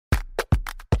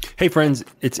Hey friends,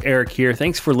 it's Eric here.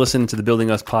 Thanks for listening to the Building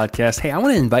Us podcast. Hey, I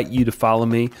want to invite you to follow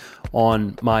me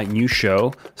on my new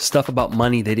show, Stuff About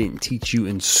Money They Didn't Teach You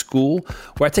in School,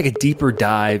 where I take a deeper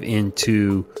dive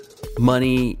into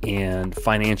money and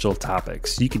financial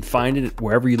topics. You can find it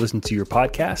wherever you listen to your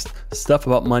podcast, Stuff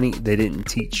About Money They Didn't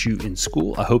Teach You in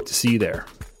School. I hope to see you there.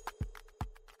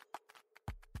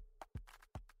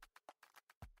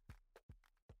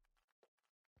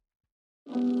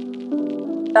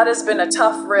 That has been a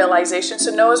tough realization. So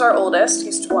Noah's our oldest,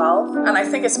 he's 12. And I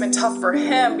think it's been tough for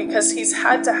him because he's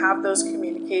had to have those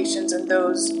communications and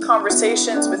those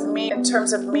conversations with me in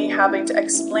terms of me having to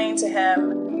explain to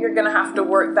him, you're going to have to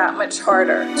work that much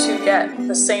harder to get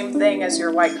the same thing as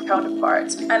your white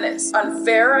counterparts. And it's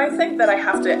unfair, I think, that I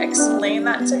have to explain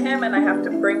that to him and I have to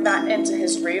bring that into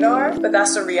his radar. But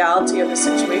that's the reality of the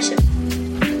situation.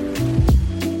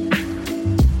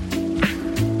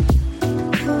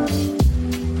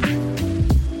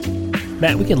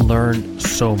 Matt, we can learn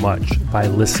so much by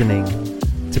listening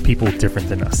to people different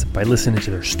than us, by listening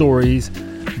to their stories,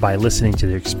 by listening to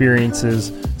their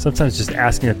experiences, sometimes just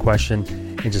asking a question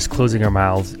and just closing our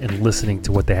mouths and listening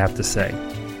to what they have to say.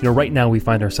 You know, right now we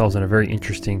find ourselves in a very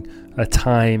interesting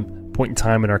point in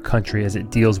time in our country as it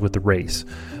deals with the race.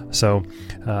 So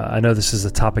I know this is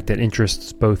a topic that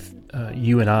interests both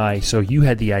you and I. So you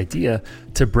had the idea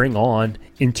to bring on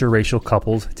interracial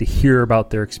couples to hear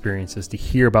about their experiences, to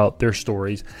hear about their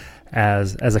stories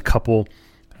as a couple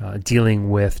dealing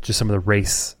with just some of the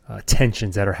race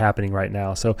tensions that are happening right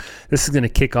now. So this is going to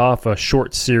kick off a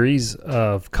short series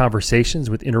of conversations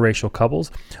with interracial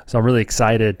couples. So I'm really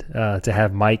excited to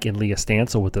have Mike and Leah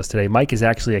Stansel with us today. Mike is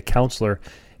actually a counselor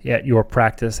at your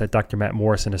practice at Dr. Matt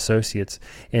Morris and Associates.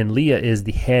 And Leah is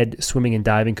the head swimming and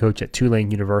diving coach at Tulane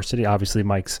University, obviously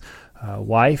Mike's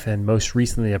wife, and most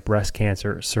recently a breast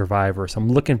cancer survivor. So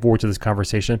I'm looking forward to this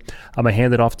conversation. I'm going to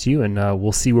hand it off to you and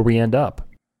we'll see where we end up.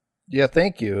 Yeah,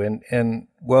 thank you. And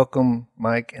welcome,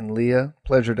 Mike and Leah.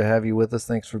 Pleasure to have you with us.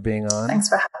 Thanks for being on. Thanks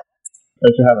for having us.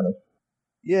 Thanks for having us.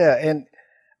 Yeah, and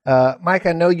Mike,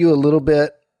 I know you a little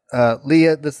bit.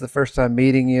 Leah, this is the first time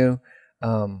meeting you.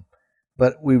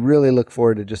 But we really look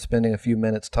forward to just spending a few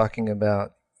minutes talking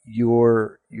about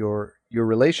your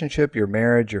relationship, your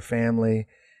marriage, your family,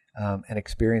 and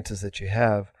experiences that you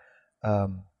have.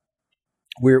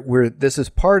 This is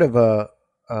part of a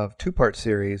two-part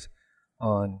series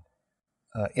on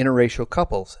interracial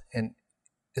couples, and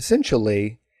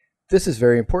essentially, this is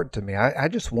very important to me. I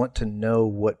just want to know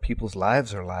what people's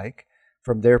lives are like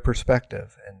from their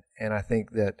perspective, and I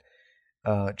think that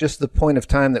just the point of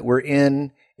time that we're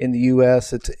in the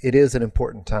U.S., it is an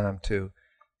important time to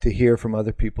hear from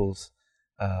other people's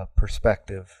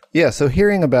perspective. Yeah, so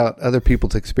hearing about other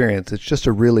people's experience, it's just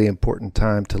a really important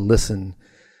time to listen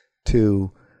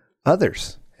to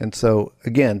others. And so,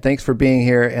 again, thanks for being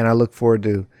here, and I look forward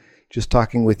to just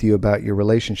talking with you about your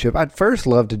relationship. I'd first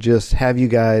love to just have you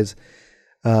guys,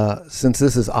 since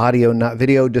this is audio, not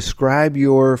video, describe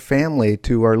your family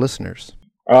to our listeners.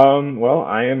 Well,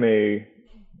 I am a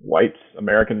white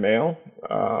American male.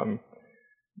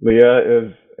 Leah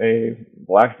is a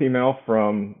black female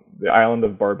from the island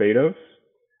of Barbados.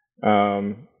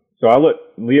 So I'll let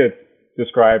Leah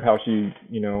describe how she,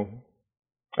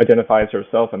 identifies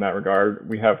herself in that regard.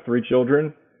 We have 3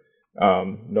 children.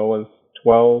 Noah's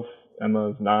 12,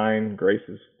 Emma's 9, Grace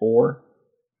is 4.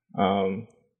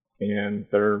 And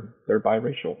they're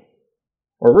biracial,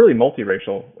 or really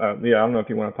multiracial. Leah, I don't know if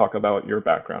you want to talk about your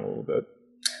background a little bit.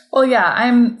 Well,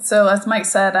 yeah, so as Mike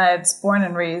said, I was born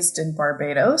and raised in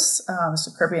Barbados, it's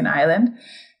a Caribbean island.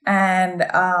 And,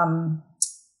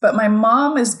 but my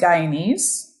mom is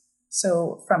Guyanese,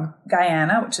 so from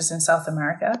Guyana, which is in South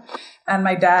America. And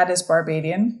my dad is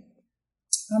Barbadian.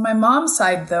 On my mom's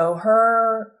side, though,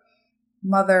 her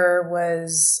mother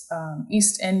was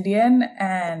East Indian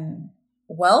and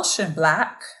Welsh and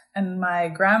black. And my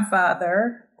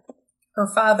grandfather, her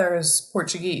father is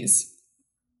Portuguese.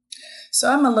 So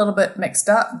I'm a little bit mixed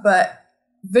up, but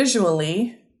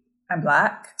visually I'm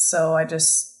black. So I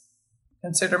just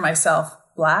consider myself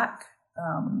black.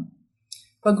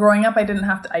 But growing up, I didn't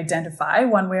have to identify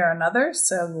one way or another.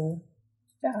 So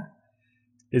yeah.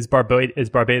 Is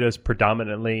Barbados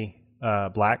predominantly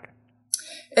black?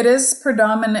 It is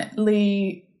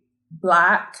predominantly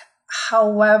black.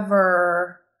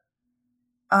 However,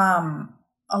 a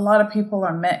lot of people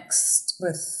are mixed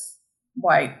with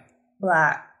white,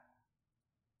 black,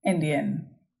 Indian,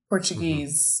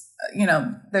 Portuguese.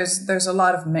 There's a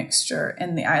lot of mixture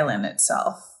in the island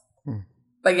itself.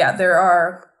 But yeah, there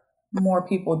are more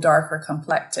people darker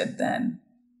complected than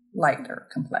lighter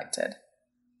complected.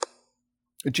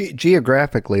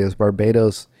 Geographically, is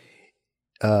Barbados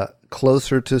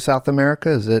closer to South America?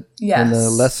 Is it in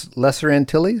the Lesser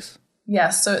Antilles?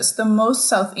 Yes, so it's the most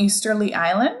southeasterly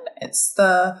island. It's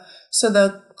the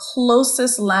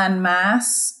closest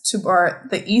landmass to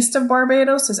the east of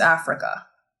Barbados is Africa.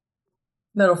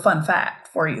 Little fun fact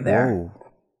for you there. Whoa.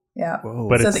 Yeah. Whoa.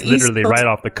 But So it's the east literally coast- right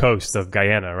off the coast of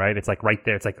Guyana, right? It's like right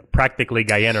there. It's like practically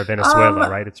Guyana or Venezuela,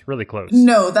 right? It's really close.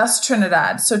 No, that's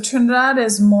Trinidad. So Trinidad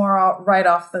is more right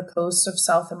off the coast of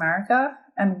South America,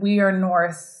 and we are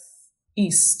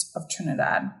northeast of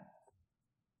Trinidad.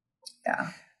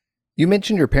 Yeah. You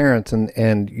mentioned your parents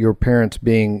and your parents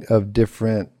being of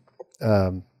different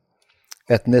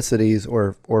ethnicities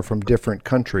or from different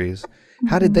countries.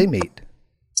 How did they meet?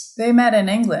 They met in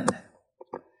England.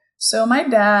 So my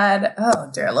dad,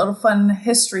 a little fun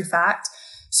history fact.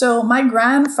 So my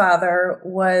grandfather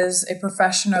was a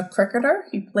professional cricketer.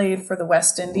 He played for the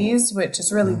West Indies, which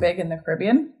is really big in the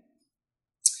Caribbean.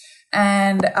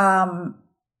 And,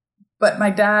 but my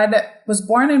dad was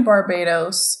born in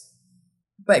Barbados,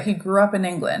 but he grew up in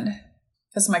England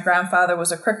because my grandfather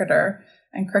was a cricketer,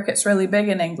 and cricket's really big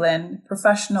in England.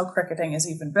 Professional cricketing is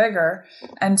even bigger.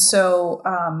 And so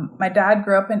my dad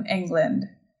grew up in England,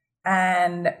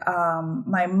 and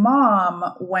my mom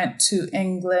went to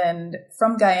England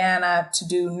from Guyana to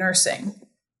do nursing.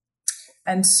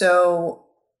 And so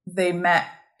they met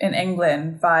in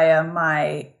England via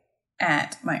my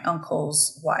aunt, my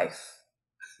uncle's wife.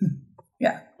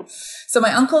 Yeah. So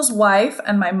my uncle's wife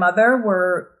and my mother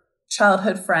were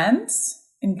childhood friends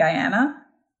in Guyana.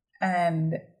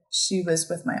 And she was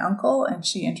with my uncle, and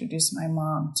she introduced my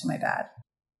mom to my dad.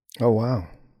 Oh, wow.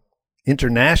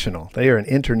 International. They are an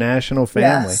international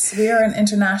family. Yes, we are an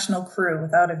international crew,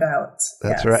 without a doubt.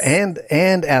 That's Yes. right.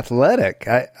 And athletic.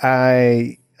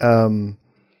 I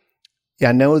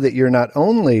know that you're not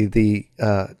only the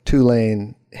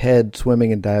Tulane head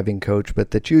swimming and diving coach,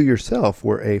 but that you yourself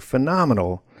were a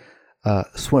phenomenal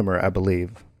swimmer, I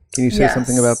believe. Can you say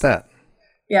something about that?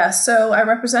 Yeah, so I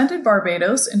represented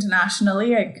Barbados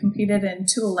internationally. I competed in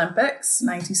 2 Olympics,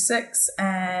 96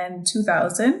 and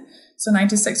 2000. So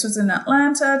 96 was in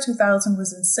Atlanta, 2000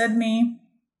 was in Sydney.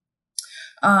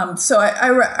 So I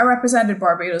represented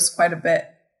Barbados quite a bit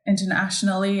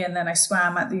internationally, and then I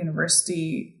swam at the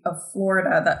University of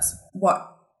Florida. That's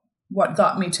what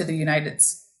got me to the United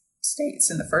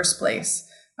States in the first place.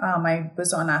 I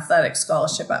was on athletic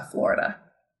scholarship at Florida.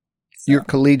 So. Your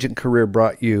collegiate career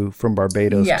brought you from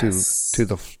Barbados Yes.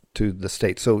 to the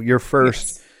States. So your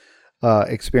first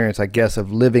experience, I guess,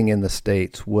 of living in the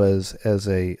States was as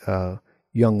a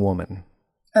young woman.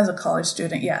 As a college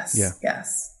student, yes. Yeah.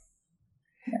 Yes.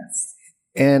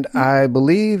 And I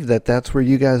believe that that's where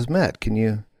you guys met.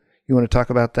 You want to talk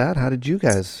about that? How did you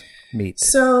guys meet?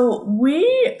 So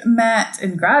we met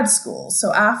in grad school.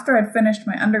 So after I'd finished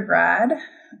my undergrad,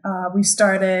 we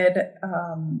started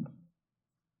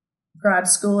grad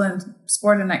school in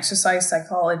sport and exercise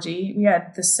psychology. We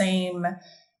had the same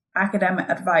academic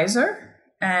advisor,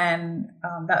 and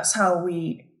that's how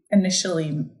we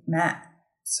initially met.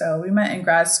 So we met in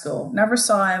grad school. Never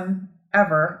saw him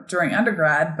ever during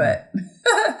undergrad, but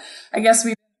I guess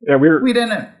we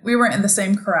weren't in the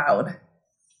same crowd.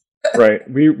 Right.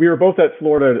 We were both at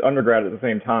Florida undergrad at the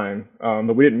same time,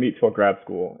 but we didn't meet till grad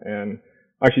school. And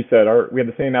like she said, we had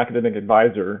the same academic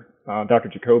advisor, Dr.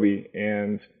 Jacoby,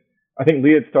 and I think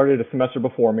Leah had started a semester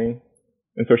before me.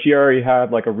 And so she already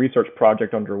had like a research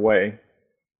project underway.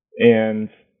 And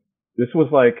this was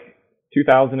like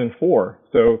 2004.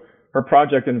 So her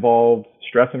project involved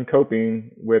stress and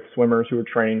coping with swimmers who were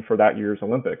training for that year's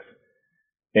Olympics.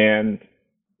 And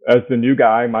as the new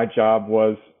guy, my job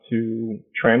was to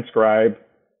transcribe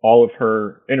all of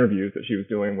her interviews that she was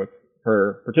doing with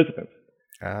her participants.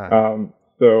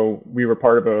 So we were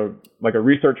part of a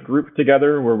research group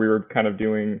together where we were kind of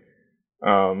doing,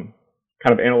 kind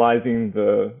of analyzing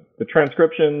the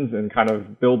transcriptions and kind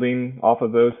of building off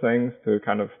of those things to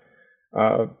kind of,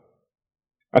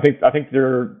 I think I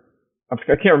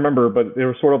can't remember, but they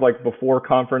were sort of like before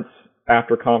conference,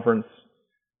 after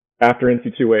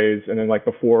NC2As, and then like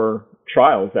before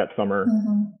trials that summer.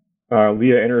 Mm-hmm.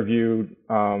 Leah interviewed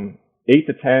 8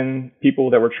 to 10 people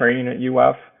that were training at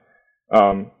UF.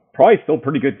 Probably still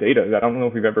pretty good data. I don't know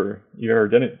if you've ever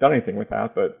done anything with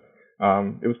that, but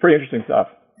it was pretty interesting stuff.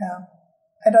 Yeah,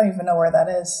 I don't even know where that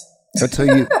is. So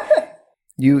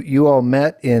you all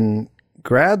met in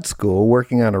grad school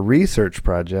working on a research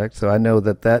project. So I know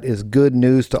that is good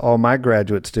news to all my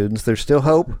graduate students. There's still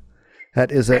hope.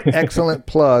 That is an excellent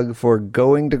plug for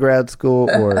going to grad school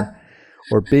or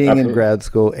being Absolutely. In grad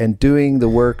school and doing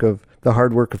the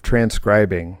hard work of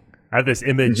transcribing. I have this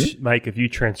image, Mike, of you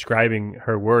transcribing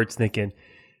her words, thinking,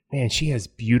 man, she has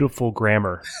beautiful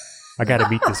grammar. I got to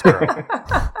meet this girl.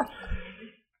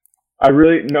 I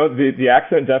really know the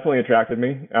accent definitely attracted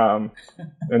me. And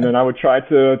then I would try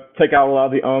to take out a lot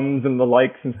of the ums and the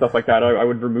likes and stuff like that. I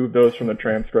would remove those from the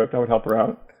transcript. I would help her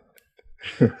out.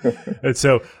 And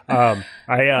so I'm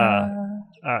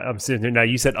sitting here now.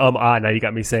 You said now you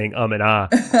got me saying and ah.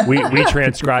 We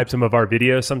transcribe some of our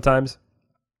videos sometimes,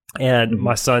 and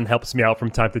my son helps me out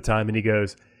from time to time, and he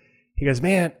goes,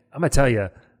 man, I'm gonna tell you,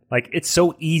 like, it's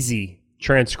so easy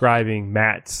transcribing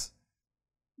Matt's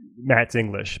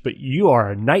English, but you are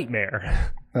a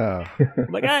nightmare. Oh.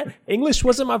 Like, English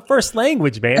wasn't my first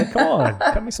language, man. Come on,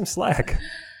 cut me some slack.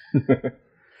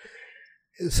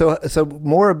 So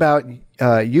more about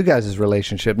you guys'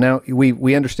 relationship. Now,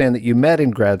 we understand that you met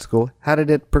in grad school. How did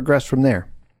it progress from there?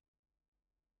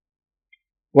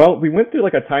 Well, we went through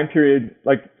like a time period,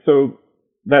 so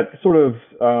that sort of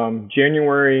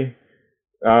January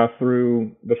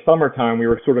through the summertime, we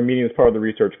were sort of meeting as part of the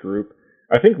research group.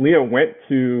 I think Leah went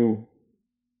to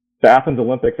the Athens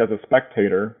Olympics as a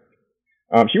spectator.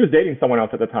 She was dating someone else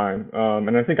at the time,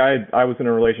 and I think I was in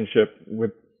a relationship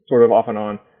with sort of off and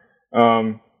on.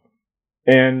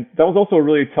 And that was also a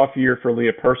really tough year for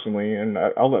Leah personally, and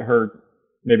I'll let her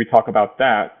maybe talk about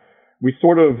that. We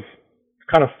sort of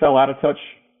kind of fell out of touch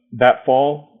that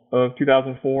fall of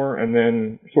 2004, and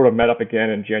then sort of met up again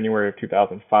in January of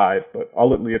 2005. But I'll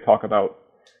let Leah talk about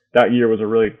that year. Was a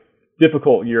really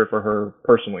difficult year for her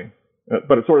personally,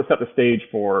 but it sort of set the stage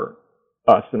for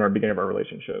us in our beginning of our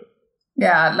relationship.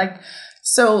 Yeah,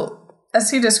 so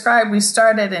as he described, we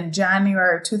started in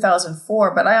January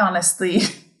 2004, but I honestly,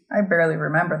 I barely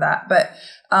remember that. But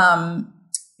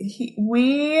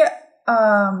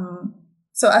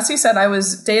so as he said, I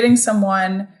was dating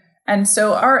someone. And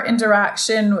so our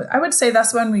interaction, I would say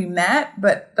that's when we met,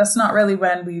 but that's not really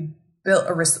when we built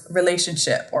a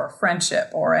relationship or a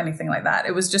friendship or anything like that.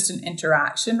 It was just an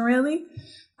interaction, really.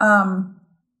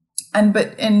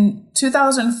 But in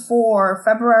 2004,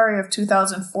 February of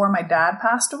 2004, my dad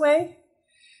passed away.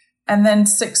 And then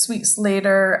 6 weeks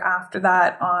later after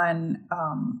that, on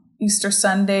Easter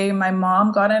Sunday, my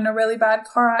mom got in a really bad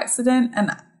car accident.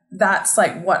 And that's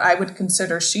like what I would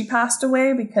consider she passed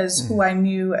away, because who I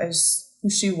knew as who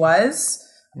she was,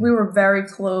 we were very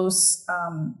close.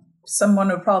 Someone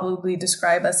would probably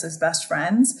describe us as best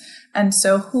friends. And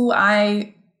so who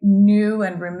I knew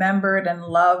and remembered and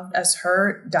loved as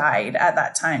her died at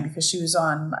that time, because she was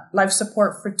on life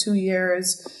support for 2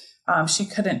 years. She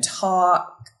couldn't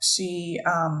talk. She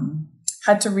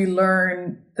had to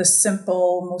relearn the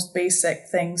simple, most basic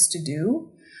things to do.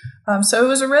 So it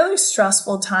was a really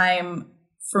stressful time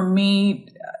for me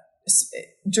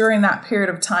during that period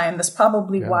of time. That's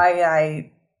probably why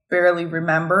I barely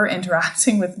remember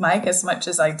interacting with Mike as much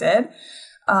as I did.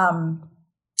 And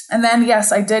then,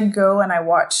 yes, I did go and I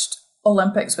watched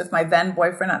Olympics with my then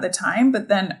boyfriend at the time. But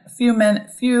then a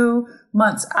few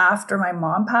months after my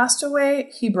mom passed away,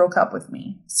 he broke up with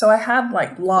me. So I had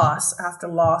like loss after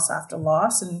loss after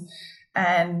loss.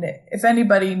 And if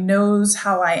anybody knows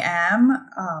how I am,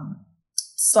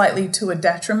 slightly to a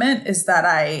detriment, is that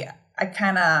I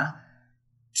kind of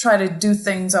try to do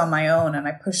things on my own, and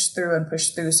I push through and push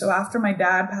through. So after my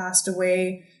dad passed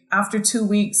away, after 2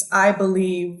 weeks, I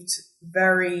believed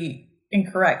very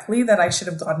incorrectly that I should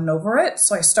have gotten over it.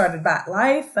 So I started back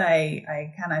life.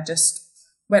 I kind of just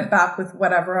went back with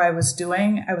whatever I was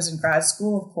doing. I was in grad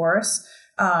school, of course.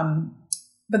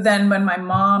 But then when my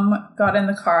mom got in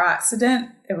the car accident,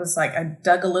 it was like I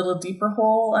dug a little deeper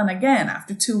hole. And again,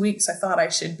 after 2 weeks, I thought I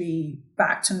should be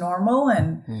back to normal.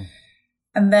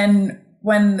 And then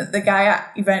when the guy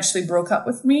eventually broke up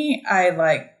with me, I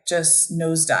like just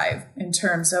nosedive in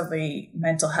terms of a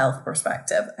mental health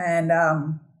perspective. And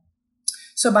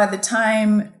so by the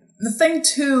time, the thing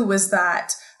too was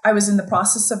that I was in the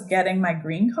process of getting my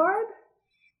green card.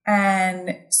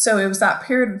 And so it was that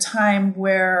period of time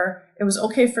where it was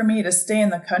okay for me to stay in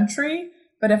the country,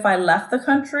 but if I left the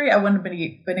country, I wouldn't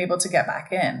have been able to get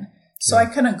back in. So I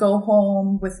couldn't go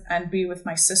home and be with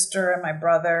my sister and my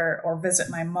brother or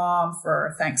visit my mom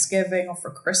for Thanksgiving or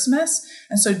for Christmas.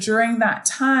 And so during that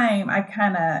time, I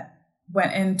kind of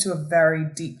went into a very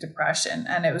deep depression,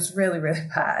 and it was really, really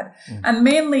bad. And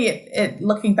mainly it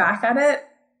looking back at it,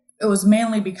 it was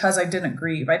mainly because I didn't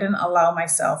grieve. I didn't allow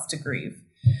myself to grieve.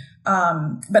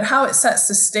 But how it sets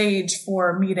the stage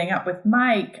for meeting up with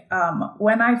Mike,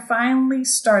 when I finally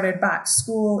started back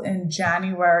school in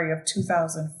January of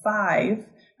 2005,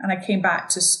 and I came back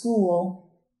to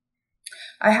school,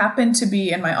 I happened to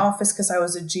be in my office because I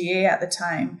was a GA at the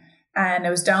time, and it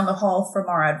was down the hall from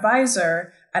our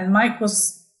advisor, and Mike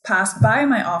was passed by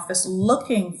my office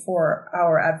looking for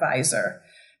our advisor.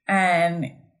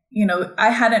 And,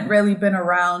 I hadn't really been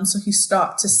around, so he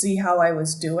stopped to see how I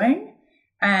was doing.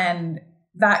 And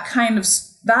that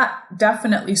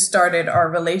definitely started our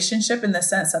relationship, in the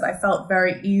sense that I felt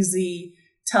very easy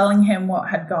telling him what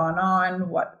had gone on,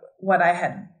 what I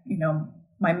had,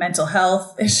 my mental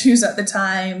health issues at the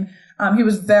time. He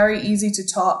was very easy to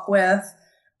talk with.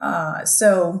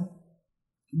 So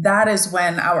that is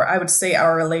when I would say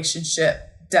our relationship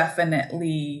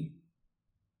definitely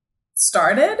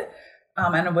started,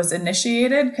 and it was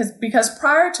initiated, because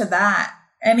prior to that,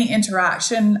 any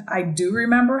interaction I do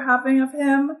remember having of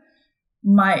him,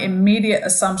 my immediate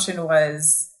assumption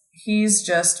was he's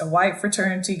just a white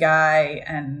fraternity guy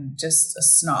and just a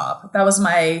snob. That was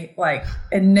my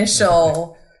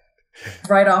initial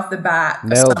right off the bat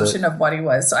assumption of what he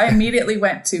was. So I immediately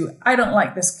went to, I don't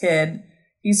like this kid.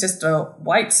 He's just a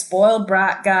white spoiled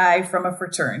brat guy from a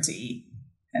fraternity.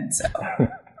 And so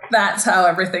that's how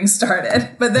everything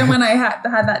started. But then when I had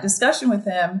that discussion with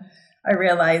him, I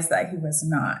realized that he was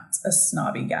not a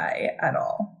snobby guy at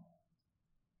all.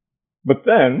 But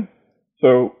then,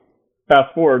 so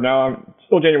fast forward, now I'm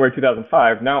still January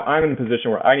 2005. Now I'm in a position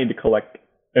where I need to collect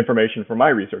information for my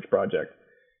research project.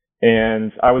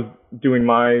 And I was doing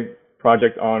my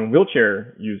project on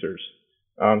wheelchair users,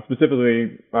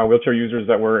 specifically wheelchair users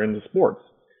that were into sports.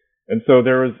 And so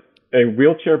there was a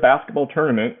wheelchair basketball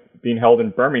tournament being held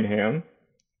in Birmingham.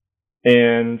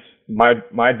 And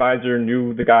my advisor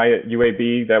knew the guy at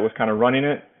UAB that was kind of running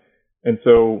it. And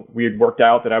so we had worked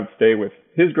out that I would stay with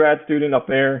his grad student up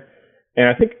there. And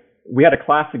I think we had a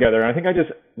class together. And I think I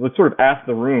just sort of asked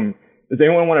the room, does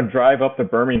anyone want to drive up to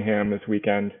Birmingham this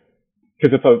weekend?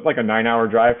 Because it's like a 9-hour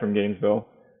drive from Gainesville.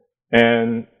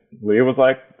 And Leah was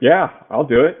like, yeah, I'll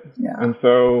do it. Yeah. And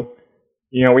so,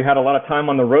 we had a lot of time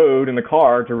on the road in the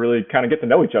car to really kind of get to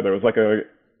know each other. It was like a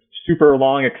super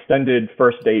long, extended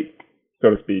first date, so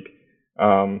to speak.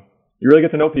 You really get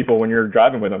to know people when you're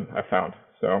driving with them, I found.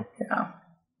 So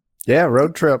yeah,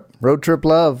 road trip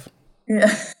love.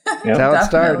 Yeah, that's how it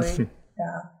starts.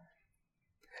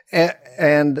 Yeah.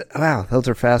 And wow, those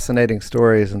are fascinating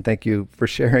stories, and thank you for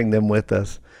sharing them with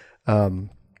us.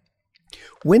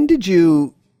 When did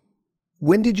you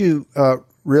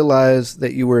realize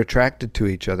that you were attracted to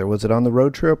each other? Was it on the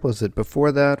road trip? Was it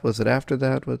before that? Was it after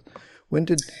that?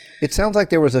 It sounds like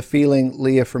there was a feeling,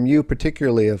 Leah, from you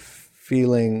particularly, of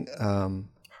feeling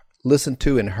listened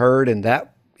to and heard, and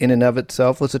that in and of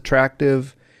itself was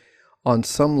attractive on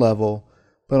some level,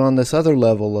 but on this other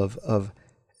level of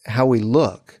how we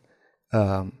look.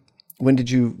 When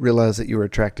did you realize that you were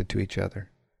attracted to each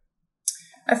other?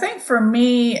 I think for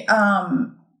me,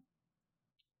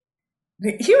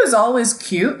 he was always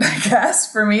cute, I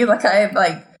guess, for me. From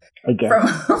a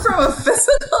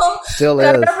physical, still is.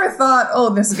 I never thought,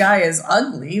 oh, this guy is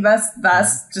ugly.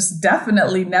 That's just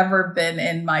definitely never been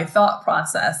in my thought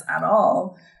process at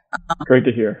all. Great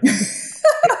to hear.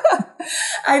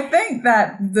 I think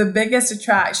that the biggest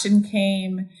attraction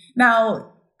came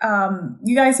now.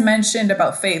 You guys mentioned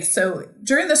about faith. So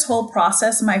during this whole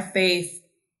process, my faith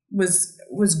was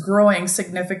growing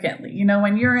significantly.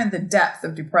 When you're in the depth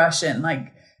of depression,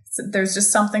 there's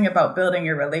just something about building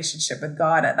your relationship with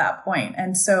God at that point.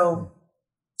 And so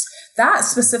that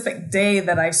specific day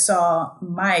that I saw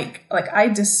Mike, I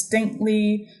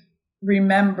distinctly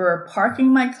remember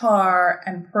parking my car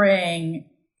and praying,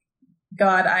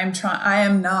 God, I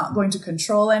am not going to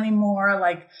control anymore.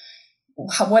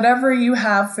 Whatever you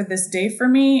have for this day for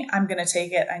me, I'm going to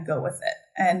take it and go with it.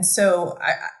 And so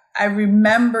I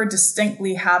remember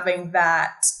distinctly having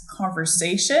that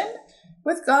conversation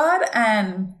with God.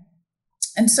 And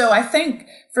so I think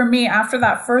for me, after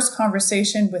that first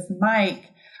conversation with Mike,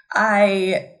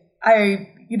 I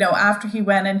after he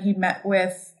went and he met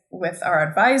with our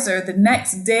advisor, the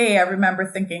next day I remember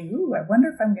thinking, ooh, I wonder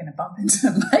if I'm going to bump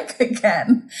into Mike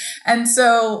again. And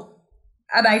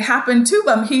I happened to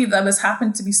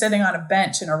happened to be sitting on a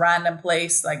bench in a random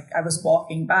place, I was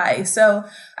walking by. So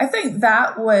I think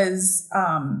that was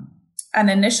an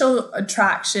initial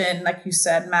attraction, like you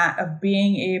said, Matt, of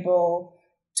being able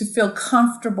to feel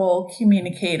comfortable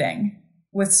communicating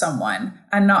with someone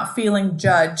and not feeling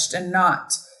judged and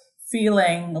not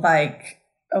feeling like,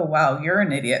 oh, wow, you're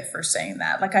an idiot for saying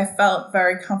that. I felt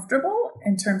very comfortable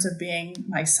in terms of being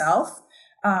myself.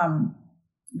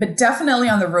 But definitely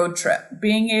on the road trip,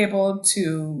 being able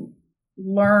to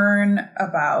learn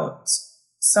about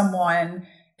someone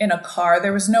in a car,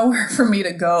 there was nowhere for me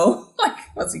to go.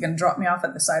 Was he going to drop me off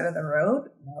at the side of the road?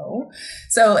 No.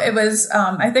 So it was,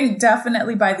 I think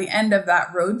definitely by the end of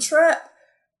that road trip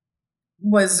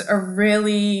was a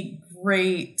really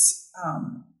great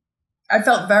I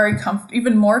felt very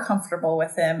even more comfortable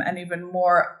with him and even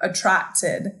more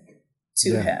attracted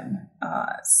to him.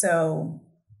 So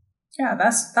yeah,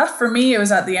 that for me, it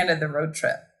was at the end of the road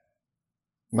trip.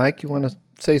 Mike, you want to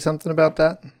say something about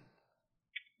that?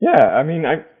 Yeah, I mean,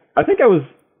 I think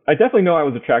I definitely know I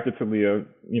was attracted to Leah,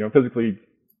 physically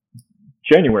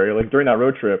January, like during that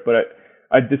road trip, but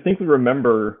I distinctly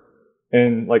remember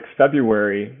in like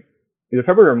February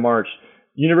or March,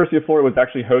 University of Florida was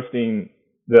actually hosting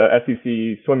the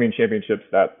SEC swimming championships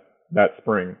that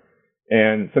spring.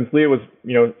 And since Leah was,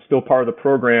 still part of the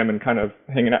program and kind of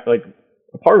hanging out, like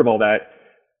a part of all that,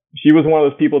 she was one of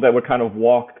those people that would kind of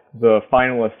walk the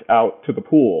finalists out to the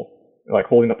pool, like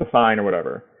holding up the sign or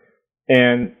whatever.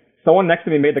 And someone next to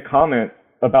me made the comment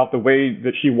about the way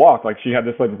that she walked. Like she had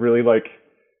this like really like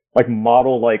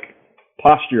model like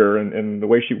posture, and the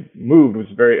way she moved was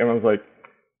and I was like,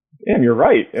 damn, you're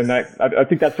right. And I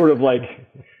think that sort of like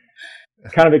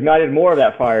kind of ignited more of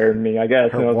that fire in me, I guess.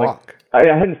 And I was like, I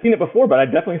hadn't seen it before, but I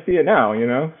definitely see it now,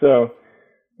 So,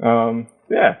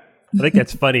 yeah. I think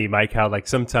that's funny, Mike, how like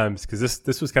sometimes, because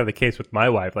this was kind of the case with my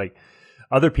wife, like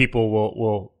other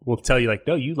people will tell you like,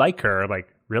 no, you like her. I'm like,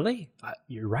 really?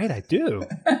 You're right, I do.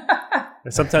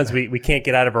 And sometimes we can't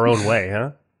get out of our own way,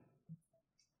 huh?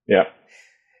 Yeah.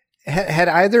 Had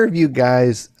either of you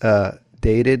guys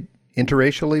dated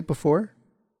interracially before?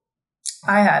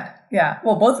 I had, yeah.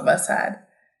 Well, both of us had.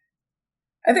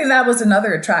 I think that was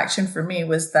another attraction for me,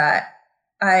 was that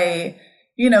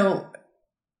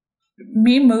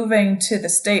me moving to the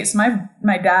States, my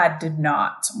dad did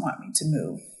not want me to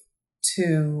move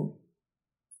to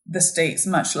the States,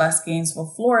 much less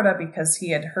Gainesville, Florida, because he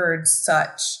had heard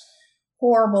such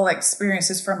horrible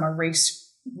experiences from a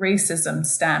racism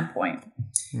standpoint.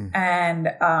 And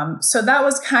so that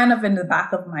was kind of in the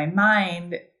back of my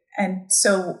mind. And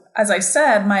so, as I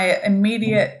said, my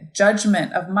immediate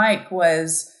judgment of Mike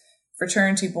was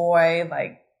fraternity boy,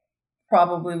 like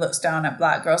probably looks down at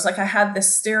Black girls. Like I had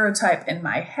this stereotype in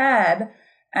my head.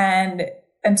 And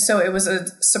so it was a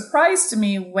surprise to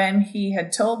me when he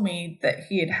had told me that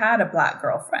he had a Black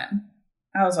girlfriend.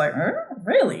 I was like,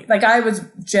 really? Like I was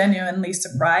genuinely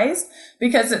surprised,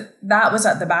 because that was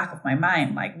at the back of my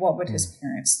mind. Like, what would his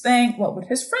parents think? What would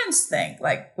his friends think?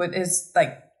 Like, it's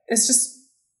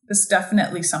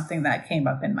definitely something that came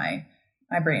up in my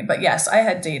brain. But yes, I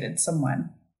had dated someone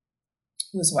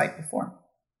who was white before.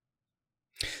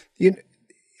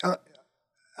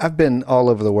 I've been all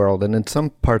over the world, and in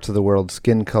some parts of the world,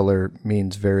 skin color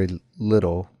means very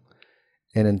little.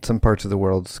 And in some parts of the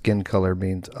world, skin color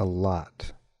means a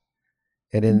lot.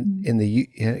 And in the,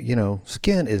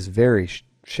 skin is very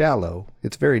shallow.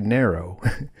 It's very narrow.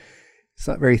 It's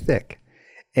not very thick.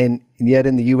 And yet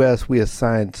in the U.S., we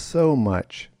assign so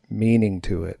much meaning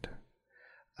to it.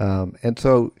 And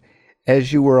so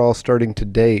as you were all starting to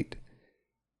date,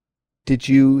 did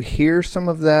you hear some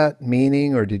of that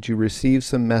meaning, or did you receive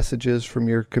some messages from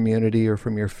your community or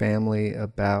from your family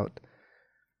about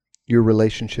your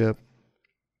relationship?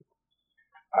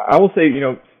 I will say,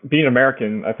 being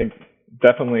American, I think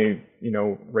definitely,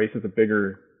 race is a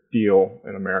bigger deal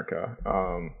in America.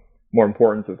 More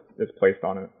importance is placed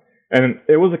on it. And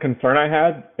it was a concern I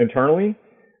had internally,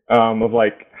 of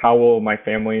like, how will my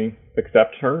family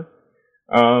accept her?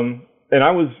 And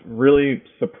I was really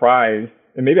surprised,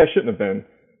 and maybe I shouldn't have been.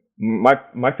 My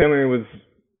family was,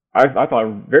 I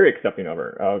thought, very accepting of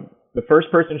her. The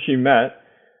first person she met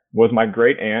was my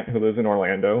great aunt, who lives in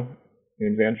Orlando,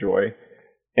 named Aunt Joy.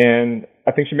 And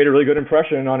I think she made a really good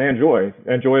impression on Aunt Joy.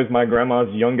 Aunt Joy is my grandma's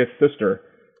youngest sister.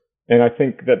 And I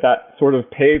think that sort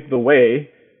of paved the way,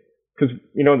 because,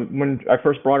 when I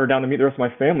first brought her down to meet the rest of my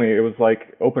family, it was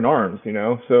like open arms,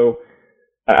 So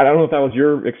I don't know if that was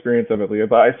your experience of it, Leah,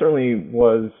 but I certainly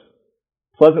was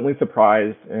pleasantly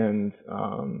surprised and,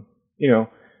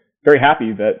 very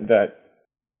happy that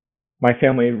my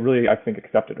family really, I think,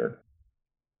 accepted her.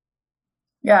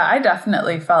 Yeah, I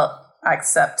definitely felt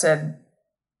accepted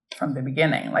from the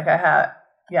beginning. Like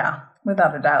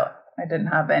without a doubt, I didn't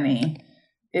have any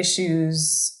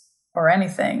issues or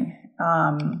anything.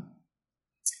 And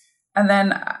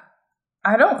then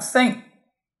I don't think,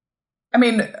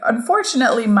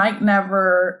 unfortunately, Mike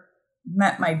never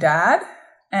met my dad,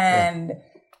 and,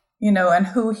 and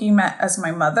who he met as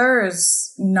my mother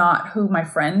is not who my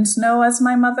friends know as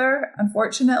my mother,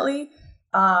 unfortunately.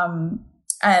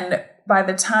 And by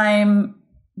the time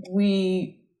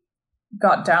we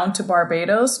got down to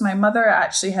Barbados, my mother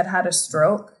actually had a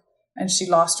stroke and she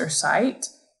lost her sight.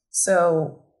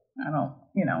 So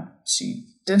she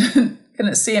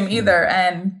couldn't see him either.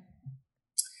 And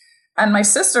my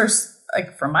sisters,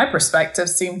 like from my perspective,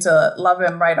 seemed to love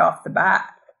him right off the bat.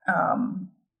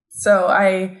 So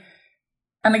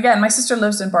and again, my sister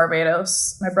lives in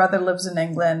Barbados. My brother lives in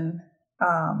England.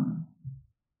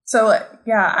 So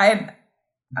yeah,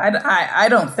 I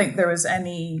don't think there was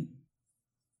any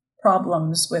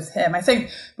problems with him. I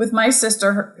think with my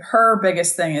sister, her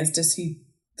biggest thing is does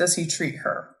he treat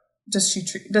her? Does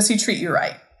he treat you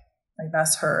right? Like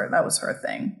that was her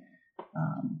thing.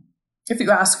 If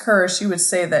you ask her, she would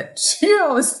say that she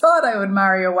always thought I would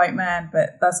marry a white man,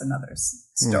 but that's another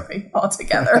story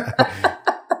altogether.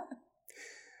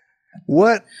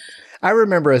 What I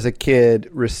remember as a kid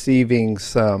receiving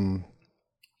some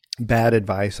bad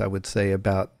advice, I would say,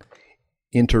 about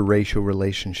interracial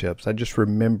relationships. I just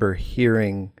remember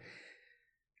hearing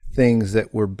things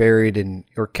that were buried in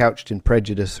or couched in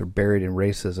prejudice or buried in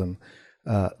racism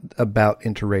about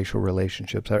interracial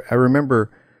relationships. I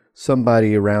remember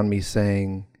somebody around me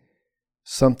saying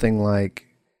something like,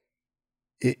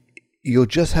 you'll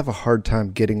just have a hard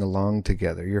time getting along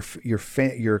together.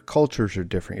 Your cultures are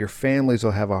different. Your families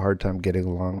will have a hard time getting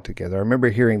along together. I remember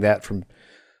hearing that from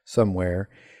somewhere.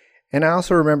 And I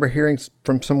also remember hearing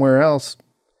from somewhere else,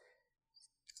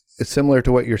 it's similar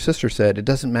to what your sister said. It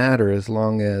doesn't matter as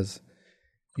long as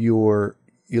you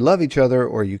love each other,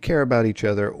 or you care about each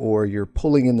other, or you're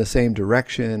pulling in the same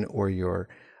direction, or you're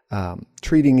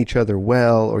treating each other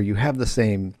well, or you have the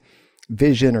same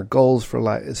vision or goals for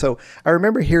life. So I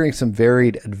remember hearing some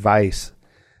varied advice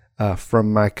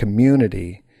from my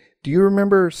community. Do you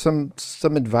remember some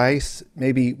advice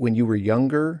maybe when you were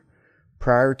younger,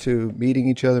 prior to meeting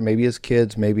each other, maybe as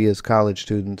kids, maybe as college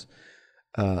students,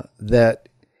 that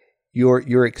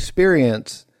your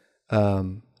experience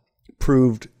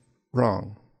proved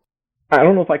wrong? I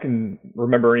don't know if I can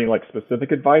remember any like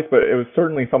specific advice, but it was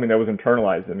certainly something that was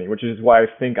internalized in me, which is why I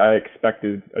think I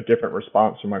expected a different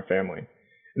response from my family.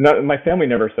 My family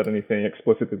never said anything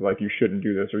explicitly like you shouldn't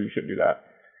do this or you shouldn't do that.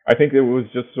 I think it was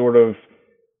just sort of,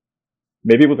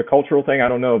 maybe it was a cultural thing. I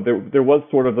don't know. There was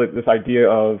sort of like this idea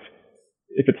of,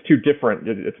 if it's too different,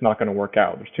 it's not going to work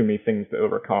out. There's too many things to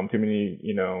overcome, too many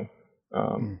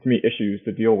issues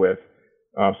to deal with.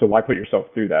 So why put yourself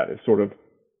through that? It's sort of,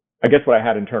 I guess, what I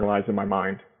had internalized in my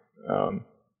mind.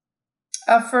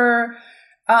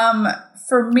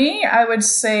 For me, I would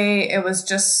say it was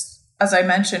just, as I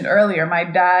mentioned earlier, my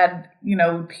dad,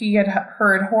 he had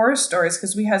heard horror stories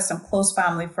because we had some close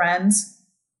family friends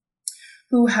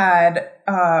who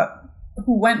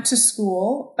went to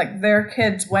school, like their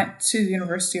kids went to the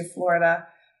University of Florida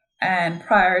and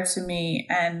prior to me,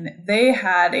 and they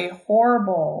had a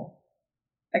horrible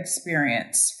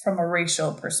experience from a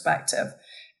racial perspective.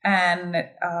 And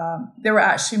they were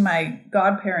actually my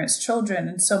godparents' children.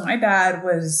 And so my dad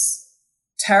was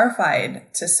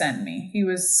terrified to send me. He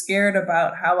was scared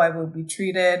about how I would be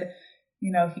treated.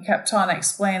 He kept on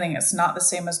explaining it's not the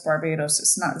same as Barbados.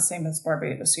 It's not the same as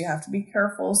Barbados. You have to be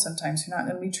careful. Sometimes you're not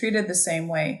going to be treated the same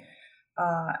way.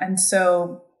 And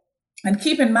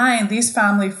keep in mind, these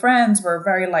family friends were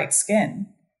very light-skinned.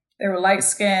 They were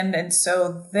light-skinned. And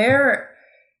so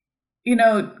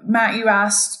Matt, you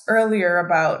asked earlier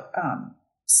about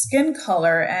skin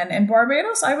color. And in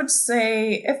Barbados, I would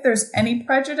say if there's any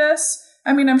prejudice,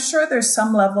 I mean, I'm sure there's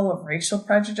some level of racial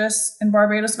prejudice in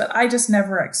Barbados, but I just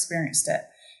never experienced it.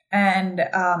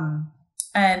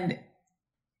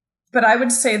 But I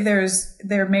would say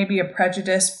there may be a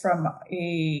prejudice from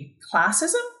a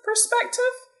classism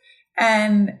perspective.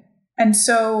 And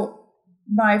so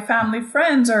my family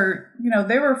friends are,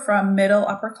 they were from middle,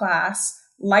 upper class,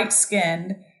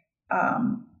 light-skinned,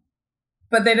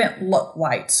 but they didn't look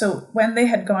white. So when they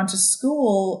had gone to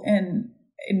school in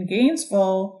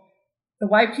Gainesville, the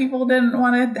white people didn't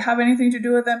want to have anything to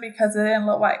do with them because they didn't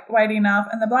look white enough,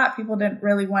 and the black people didn't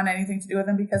really want anything to do with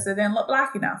them because they didn't look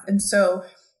black enough. And so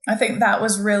I think that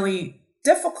was really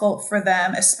difficult for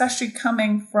them, especially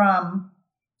coming from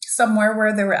somewhere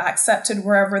where they were accepted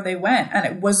wherever they went, and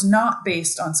it was not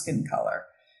based on skin color.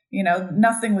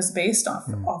 Nothing was based off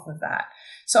of that.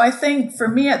 So I think for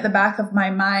me, at the back of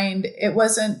my mind, it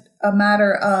wasn't a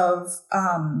matter of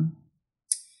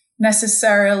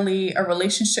necessarily a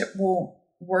relationship won't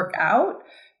work out,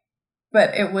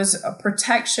 but it was a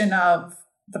protection of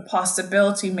the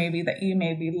possibility maybe that you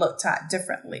may be looked at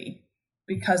differently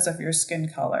because of your skin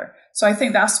color. So I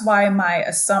think that's why my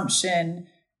assumption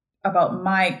about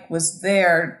Mike was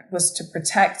to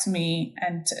protect me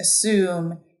and to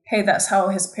assume, hey, that's how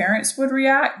his parents would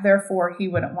react, therefore he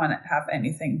wouldn't want to have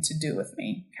anything to do with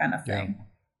me, kind of thing.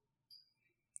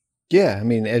 Yeah, I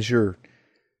mean, as you're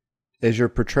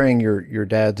portraying your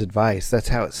dad's advice, that's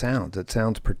how it sounds. It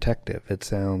sounds protective. It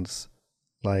sounds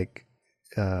like,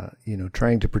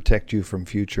 trying to protect you from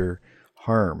future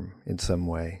harm in some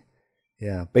way.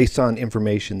 Yeah, based on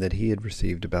information that he had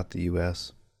received about the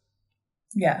U.S.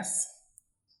 Yes.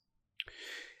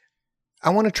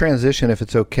 I want to transition, if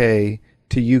it's okay,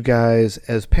 to you guys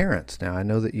as parents. Now, I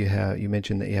know that you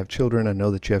mentioned that you have children. I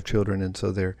know that you have children, and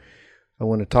so I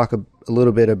want to talk a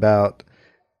little bit about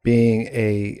being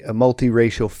a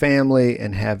multiracial family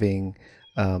and having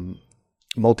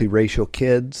multiracial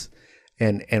kids,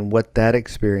 and what that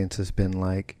experience has been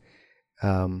like.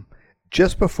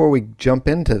 Just before we jump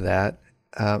into that,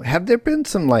 have there been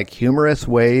some like humorous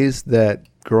ways that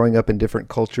growing up in different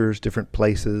cultures, different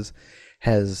places,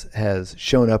 has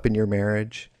shown up in your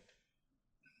marriage?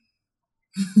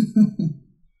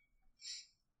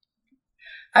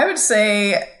 I would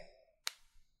say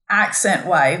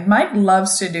accent-wise, Mike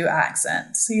loves to do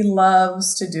accents. He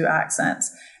loves to do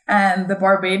accents. And the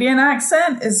Barbadian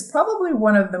accent is probably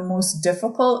one of the most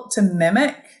difficult to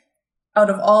mimic out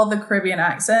of all the Caribbean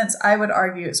accents. I would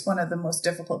argue it's one of the most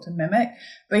difficult to mimic,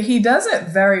 but he does it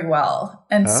very well.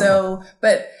 And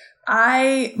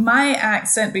my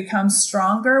accent becomes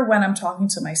stronger when I'm talking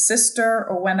to my sister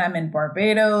or when I'm in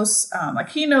Barbados. Like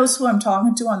he knows who I'm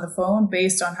talking to on the phone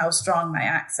based on how strong my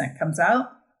accent comes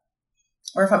out,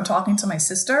 or if I'm talking to my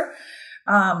sister.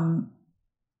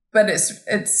 But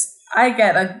I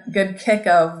get a good kick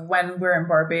of when we're in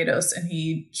Barbados and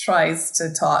he tries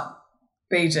to talk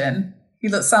Bajan. He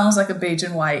sounds like a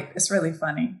Bajan white. It's really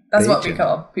funny. That's Bajan. What we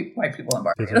call white people in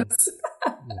Barbados.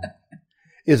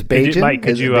 Is Bajan? Mike,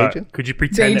 could you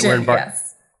pretend Bajan, that we're in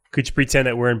yes. Could you pretend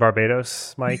that we're in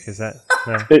Barbados, Mike? Is that?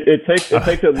 No. It takes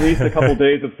at least a couple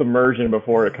days of submersion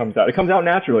before it comes out. It comes out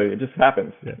naturally. It just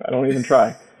happens. Yeah. I don't even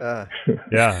try.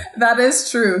 Yeah, that is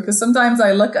true. Because sometimes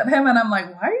I look at him and I'm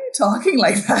like, "Why are you talking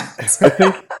like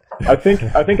that?" I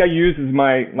think I use as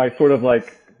my sort of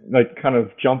like kind of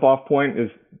jump off point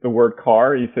is the word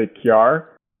car. You say kiar,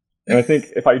 and I think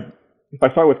if I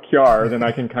start with kiar, then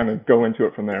I can kind of go into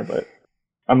it from there. But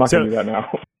I'm not going to do that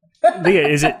now. Leah,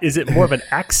 is it more of an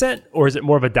accent or is it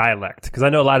more of a dialect? Because I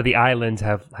know a lot of the islands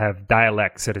have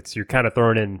dialects that you're kind of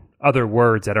throwing in other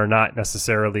words that are not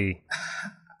necessarily.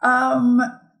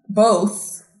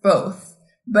 Both,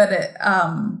 but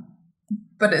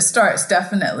it starts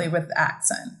definitely with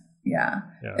accent. Yeah.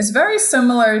 It's very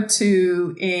similar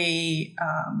to a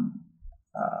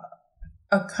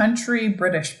country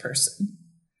British person.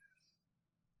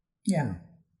 Yeah.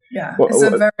 Yeah, well,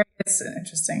 it's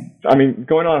interesting. I mean,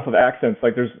 going off of accents,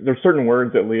 like there's certain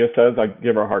words that Leah says I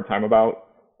give her a hard time about,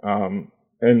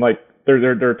 and like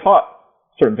they're taught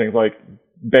certain things like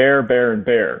bear, and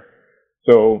bear.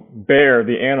 So bear,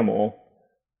 the animal,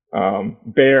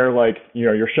 bear, like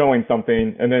you're showing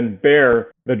something, and then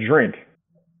bear, the drink,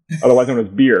 otherwise known as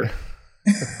beer.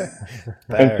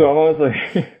 And so I'm always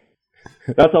like,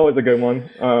 that's always a good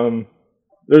one.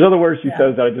 There's other words she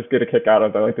says that I just get a kick out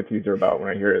of. I like to tease her about when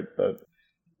I hear it. But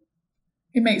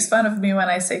he makes fun of me when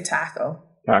I say taco.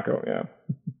 Taco, yeah.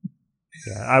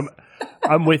 Yeah,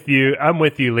 I'm with you. I'm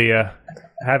with you, Leah.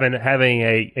 Having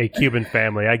a Cuban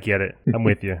family, I get it. I'm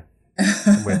with you.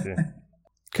 I'm with you.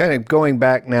 Kind of going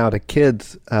back now to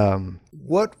kids.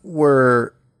 What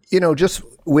were just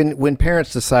when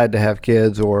parents decide to have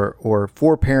kids, or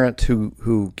for parents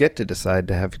who get to decide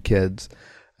to have kids.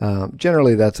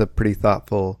 Generally, that's a pretty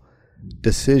thoughtful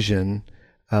decision.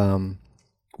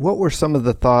 What were some of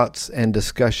the thoughts and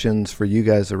discussions for you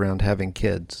guys around having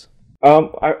kids? I'll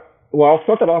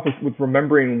start that off with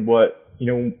remembering what,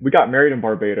 we got married in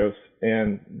Barbados,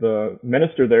 and the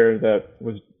minister there that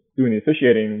was doing the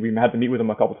officiating, we had to meet with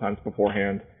him a couple times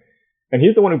beforehand. And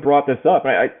he's the one who brought this up.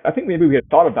 I think maybe we had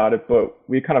thought about it, but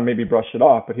we kind of maybe brushed it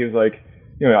off. But he was like,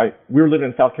 we were living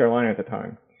in South Carolina at the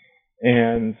time.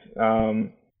 And,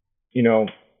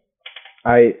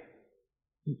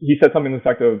 he said something to the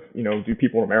effect of, do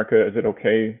people in America, is it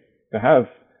okay to have,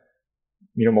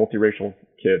 multiracial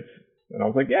kids? And I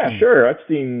was like, yeah, sure. I've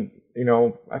seen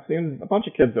a bunch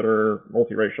of kids that are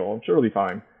multiracial. I'm sure it'll be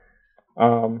fine.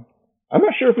 I'm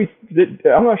not sure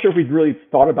if we really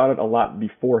thought about it a lot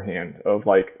beforehand of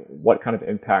like what kind of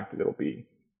impact it'll be.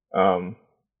 And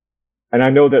I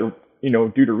know that,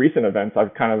 due to recent events,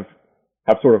 I've kind of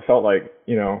have sort of felt like,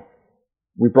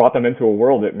 we brought them into a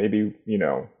world that maybe,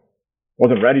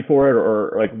 wasn't ready for it,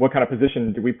 or like what kind of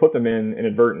position do we put them in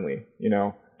inadvertently,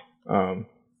 I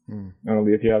don't know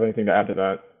if you have anything to add to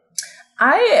that.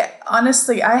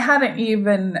 I hadn't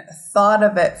even thought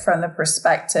of it from the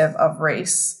perspective of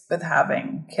race with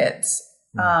having kids.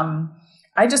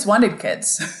 I just wanted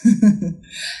kids.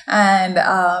 And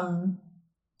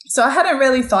so I hadn't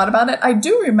really thought about it. I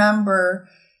do remember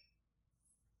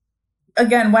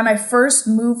again, when I first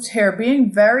moved here,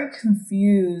 being very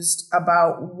confused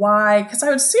about why, because I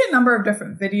would see a number of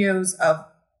different videos of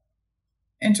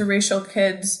interracial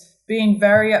kids being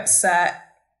very upset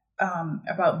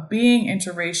about being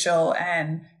interracial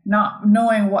and not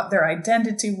knowing what their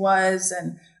identity was.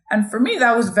 And for me,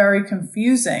 that was very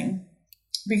confusing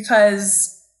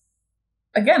because,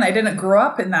 again, I didn't grow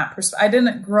up in that I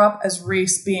didn't grow up as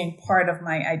race being part of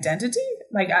my identity.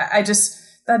 Like that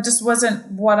just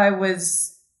wasn't what I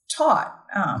was taught.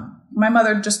 My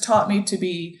mother just taught me to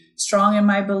be strong in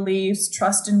my beliefs,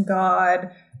 trust in God,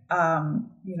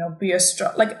 be a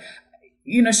strong,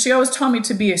 she always taught me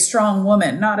to be a strong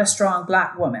woman, not a strong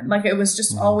Black woman. Like it was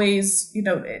just always,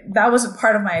 that wasn't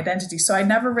part of my identity. So I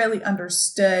never really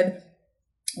understood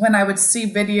when I would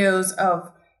see videos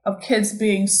of kids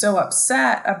being so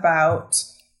upset about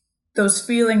those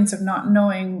feelings of not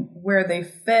knowing where they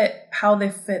fit, how they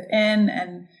fit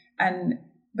in.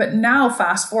 But now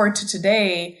fast forward to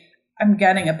today, I'm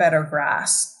getting a better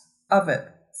grasp of it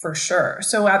for sure.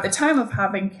 So at the time of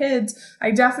having kids,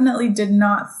 I definitely did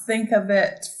not think of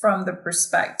it from the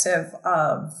perspective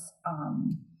of,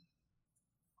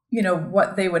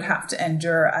 what they would have to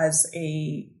endure as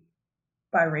a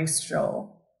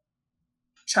biracial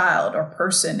child or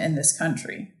person in this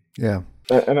country. Yeah.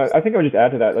 And I think I would just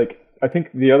add to that, I think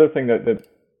the other thing that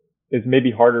is maybe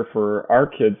harder for our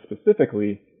kids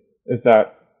specifically is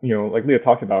that, like Leah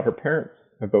talked about, her parents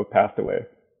have both passed away.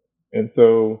 And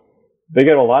so they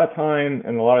get a lot of time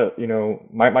and a lot of,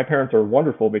 my parents are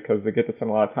wonderful because they get to spend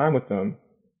a lot of time with them.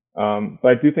 But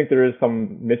I do think there is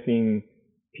some missing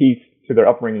piece to their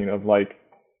upbringing of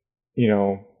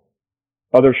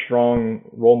other strong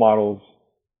role models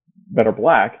that are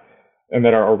Black and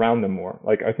that are around them more.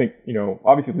 I think,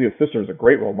 obviously Leah's sister is a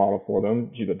great role model for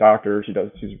them. She's a doctor.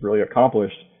 She's really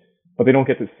accomplished, but they don't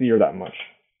get to see her that much.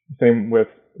 Same with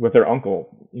their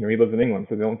uncle. He lives in England,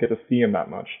 so they don't get to see him that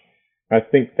much. And I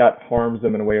think that harms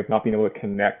them in a way of not being able to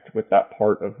connect with that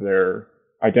part of their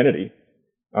identity.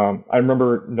 I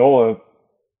remember Noah,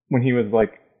 when he was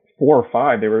 4 or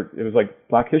 5, it was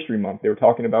Black History Month. They were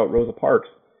talking about Rosa Parks.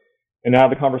 And out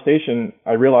of the conversation,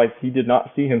 I realized he did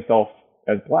not see himself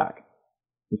as Black.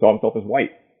 He saw himself as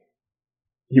white.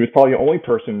 He was probably the only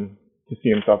person to see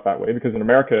himself that way, because in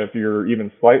America, if you're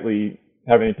even slightly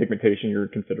have any pigmentation, you're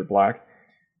considered Black.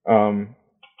 And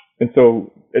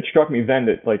so it struck me then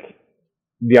that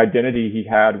the identity he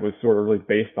had was sort of really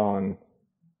based on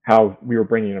how we were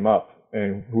bringing him up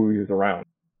and who he was around.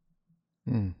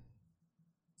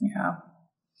 Yeah,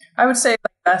 I would say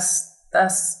that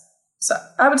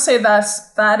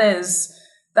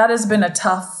has been a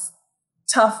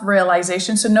tough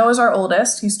realization. So Noah's our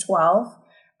oldest; he's 12,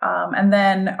 and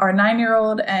then our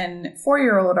 9-year-old and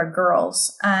 4-year-old are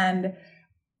girls, and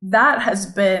that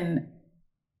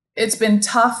it's been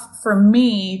tough for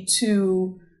me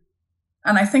to.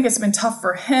 And I think it's been tough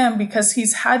for him because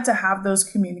he's had to have those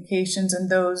communications and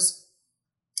those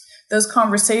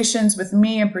conversations with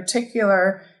me in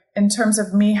particular, in terms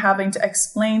of me having to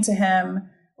explain to him,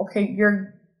 okay,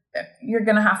 you're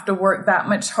going to have to work that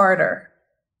much harder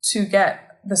to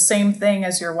get the same thing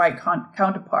as your white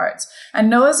counterparts. And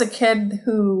Noah's a kid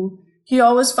who he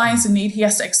always finds the need. He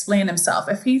has to explain himself.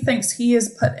 If he thinks he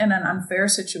is put in an unfair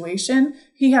situation,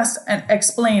 he has to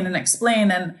explain.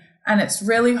 And it's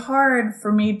really hard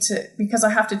for me because I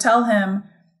have to tell him,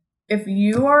 if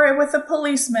you are with a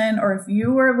policeman or if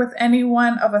you are with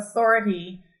anyone of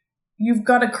authority, you've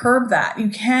got to curb that. You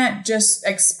can't just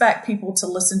expect people to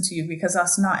listen to you, because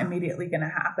that's not immediately going to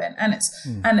happen. And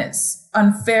it's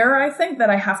unfair, I think,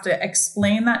 that I have to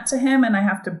explain that to him and I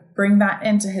have to bring that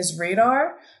into his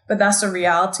radar. But that's the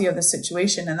reality of the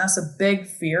situation. And that's a big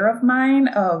fear of mine,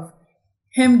 of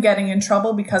him getting in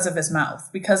trouble because of his mouth,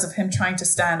 because of him trying to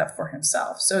stand up for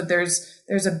himself. So there's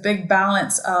a big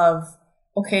balance of,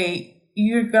 okay,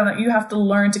 you have to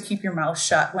learn to keep your mouth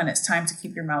shut when it's time to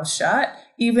keep your mouth shut,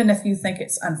 even if you think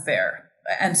it's unfair.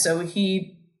 And so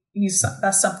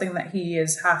that's something that he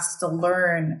has to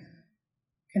learn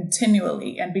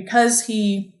continually. And because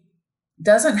he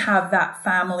doesn't have that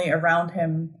family around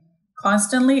him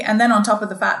constantly, and then on top of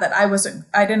the fact that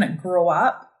I didn't grow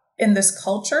up in this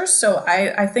culture. So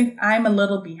I think I'm a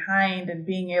little behind in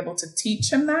being able to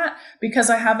teach him that, because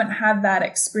I haven't had that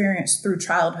experience through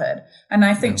childhood. And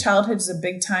I think childhood is a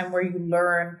big time where you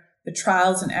learn the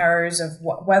trials and errors of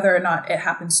whether or not it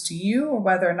happens to you or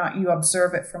whether or not you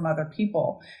observe it from other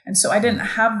people. And so I didn't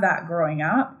have that growing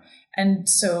up. And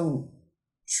so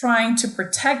trying to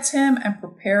protect him and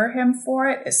prepare him for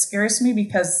it scares me,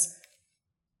 because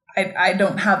I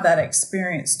don't have that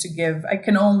experience to give. I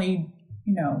can only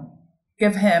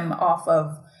give him off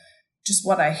of just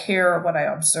what I hear, what I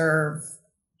observe.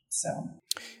 So,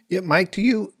 yeah, Mike,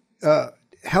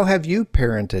 how have you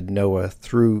parented Noah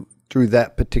through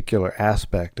that particular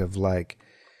aspect of like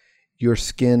your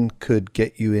skin could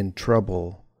get you in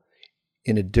trouble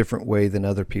in a different way than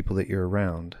other people that you're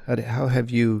around? How have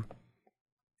you,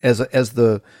 as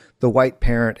the white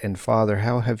parent and father,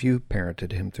 how have you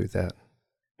parented him through that?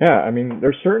 Yeah, I mean,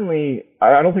 there's certainly,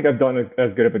 I don't think I've done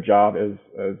as good of a job as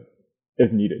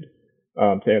needed,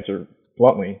 to answer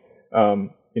bluntly. I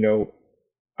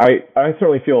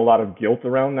certainly feel a lot of guilt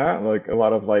around that, like a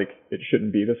lot of like, it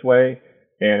shouldn't be this way.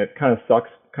 And it kind of sucks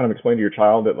kind of explain to your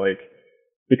child that like,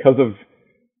 because of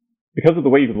the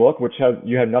way you look, which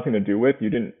you had nothing to do with, you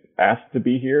didn't ask to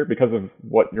be here because of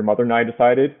what your mother and I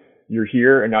decided, you're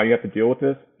here and now you have to deal with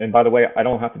this. And by the way, I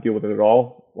don't have to deal with it at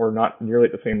all, or not nearly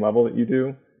at the same level that you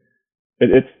do.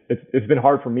 It's been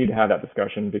hard for me to have that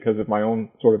discussion because of my own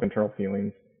sort of internal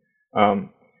feelings.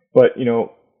 But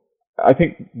I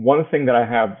think one thing that I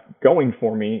have going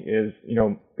for me is,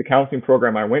 the counseling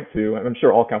program I went to, and I'm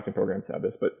sure all counseling programs have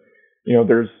this, but,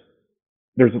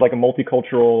 there's like a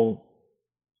multicultural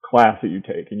class that you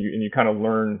take and you kind of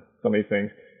learn some of these things.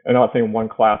 I'm not saying one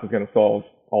class is going to solve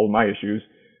all of my issues,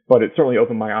 but it certainly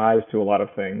opened my eyes to a lot of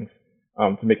things,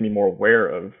 to make me more aware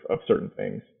of certain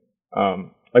things.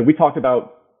 Like we talked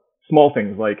about small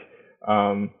things like,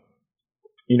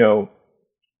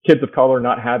 kids of color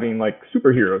not having like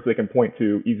superheroes they can point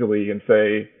to easily and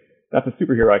say, that's a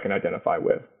superhero I can identify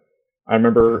with. I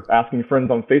remember asking friends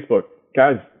on Facebook,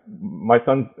 guys, my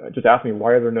son just asked me,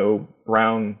 why are there no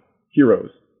brown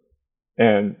heroes?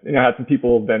 And I had some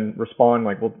people then respond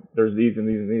like, well, there's these and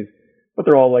these and these, but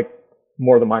they're all like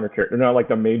more the minor characters. They're not like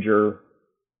the major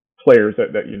players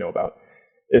that you know about.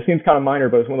 It seems kind of minor,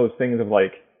 but it's one of those things of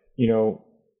like,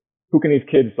 who can these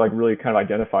kids like really kind of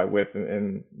identify with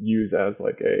and use as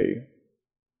like a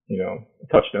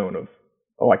touchstone of,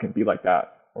 oh, I can be like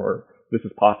that, or this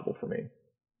is possible for me.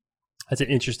 That's an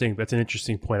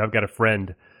interesting point. I've got a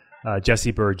friend,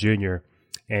 Jesse Burr Jr.,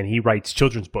 and he writes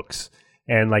children's books,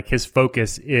 and like his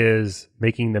focus is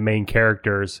making the main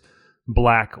characters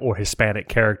Black or Hispanic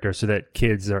characters so that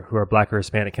kids who are Black or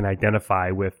Hispanic can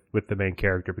identify with the main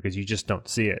character, because you just don't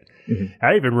see it. Mm-hmm.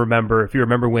 I even remember, if you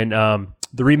remember when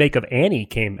the remake of Annie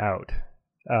came out,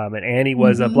 and Annie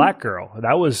was a Black girl.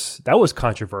 That was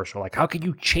controversial. Like, how could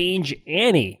you change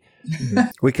Annie?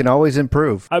 We can always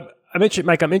improve. I'm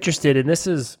interested, and this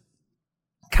is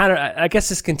kind of, I guess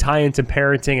this can tie into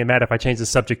parenting. And Matt, if I change the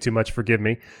subject too much, forgive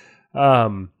me.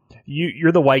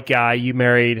 You're the white guy. You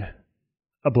married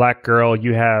a Black girl.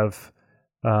 You have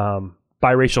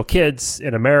biracial kids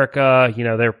in America.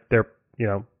 They're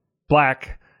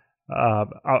Black.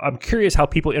 I'm curious how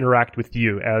people interact with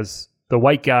you as the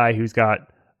white guy who's got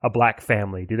a Black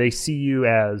family. Do they see you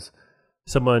as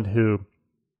someone who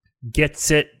gets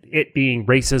it being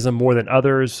racism more than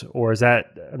others, or is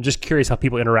that? I'm just curious how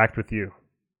people interact with you.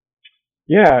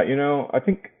 Yeah, I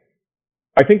think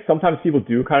sometimes people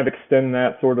do kind of extend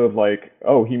that sort of like,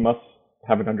 oh, he must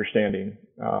have an understanding.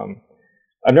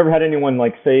 I've never had anyone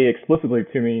like say explicitly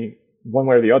to me one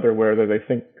way or the other whether they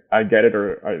think I get it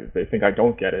or they think I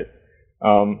don't get it.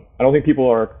 I don't think people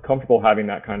are comfortable having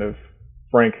that kind of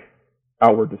frank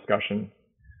outward discussion.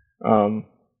 I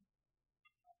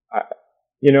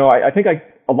think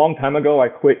a long time ago I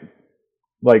quit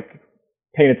like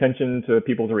paying attention to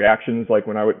people's reactions. Like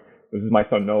when this is my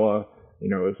son Noah,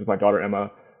 this is my daughter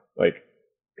Emma, like,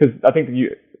 because I think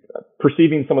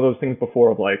perceiving some of those things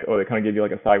before of like, oh, they kind of give you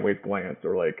like a sideways glance,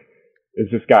 or like, is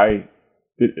this guy,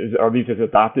 are these his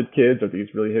adopted kids? Are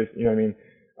these really his? You know what I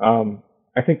mean?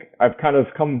 I think I've kind of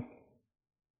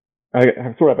I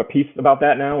have sort of a peace about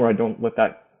that now, where I don't let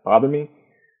that bother me.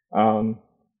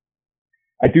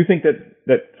 I do think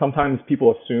that sometimes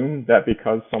people assume that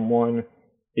because someone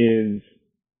is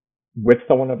with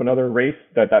someone of another race,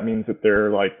 that means that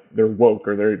they're woke,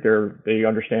 or they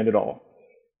understand it all.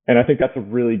 And I think that's a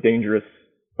really dangerous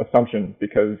assumption,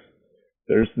 because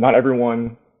not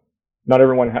everyone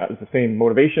has the same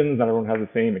motivations, not everyone has the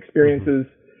same experiences,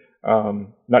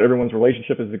 not everyone's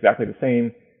relationship is exactly the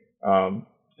same.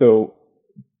 So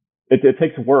it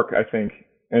takes work, I think,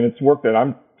 and it's work that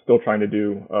I'm still trying to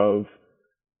do, of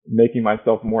making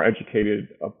myself more educated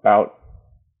about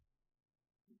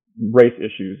race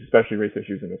issues, especially race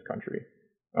issues in this country.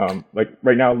 Like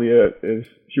right now,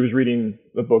 she was reading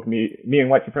the book Me and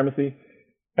White Supremacy,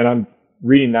 and I'm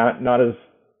reading that not as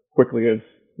quickly as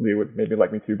Leah would maybe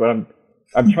like me to, but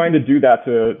I'm trying to do that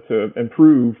to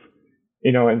improve,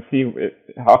 and see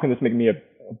how can this make me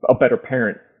a better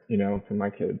parent, to my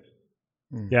kids.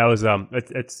 Yeah, it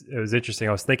was interesting.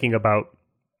 I was thinking about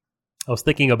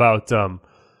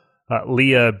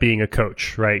Leah being a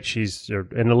coach, right? She's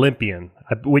an Olympian.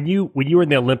 When you were in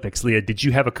the Olympics, Leah, did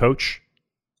you have a coach?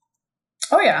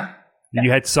 Oh yeah. You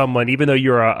had someone, even though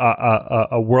you're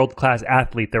a world-class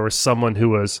athlete, there was someone who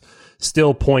was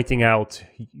still pointing out,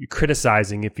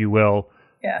 criticizing, if you will,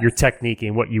 your technique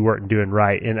and what you weren't doing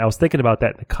right. And I was thinking about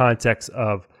that in the context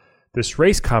of this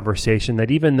race conversation,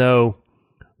 that even though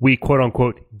we quote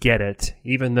unquote get it,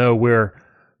 even though we're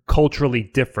culturally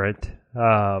different,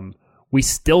 we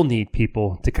still need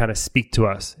people to kind of speak to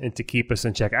us and to keep us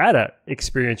in check. I had an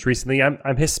experience recently.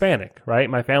 I'm Hispanic, right?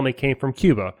 My family came from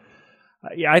Cuba.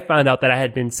 I found out that I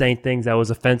had been saying things that was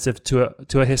offensive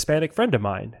to a Hispanic friend of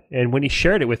mine. And when he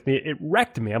shared it with me, it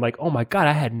wrecked me. I'm like, oh my God,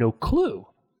 I had no clue.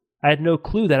 I had no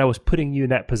clue that I was putting you in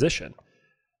that position.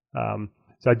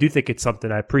 So I do think it's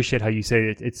something. I appreciate how you say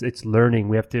it. It's learning.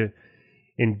 We have to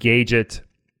engage it.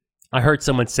 I heard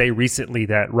someone say recently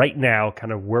that right now,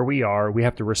 kind of where we are, we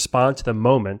have to respond to the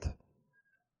moment,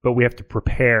 but we have to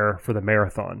prepare for the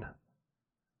marathon.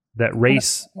 That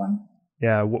race,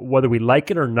 whether we like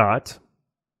it or not,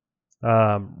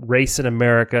 race in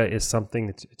America is something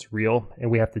that's it's real,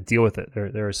 and we have to deal with it.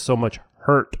 There is so much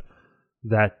hurt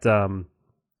that,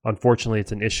 unfortunately,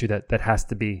 it's an issue that has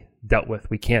to be dealt with.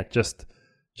 We can't just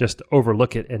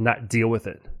overlook it and not deal with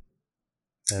it.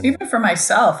 And even for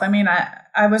myself, I mean,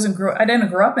 I didn't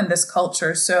grow up in this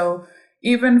culture, so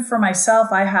even for myself,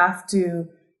 I have to,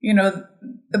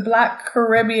 the Black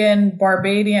Caribbean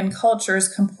Barbadian culture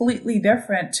is completely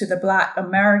different to the Black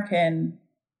American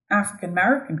African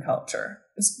American culture.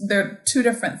 They're two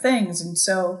different things, and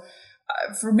so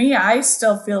for me, I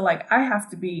still feel like I have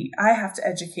to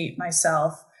educate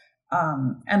myself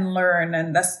and learn,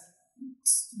 and that's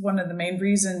one of the main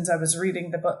reasons I was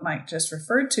reading the book Mike just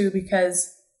referred to,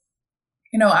 because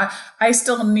I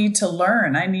still need to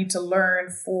learn. I need to learn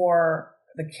for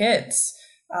the kids.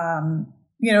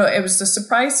 It was a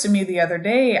surprise to me the other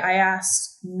day. I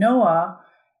asked Noah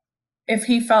if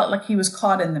he felt like he was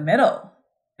caught in the middle.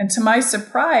 And to my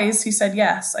surprise, he said,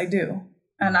 yes, I do.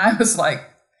 And I was like,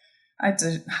 I had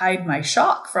to hide my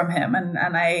shock from him. And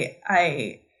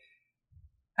I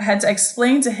had to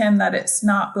explain to him that it's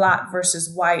not Black versus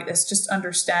white. It's just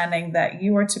understanding that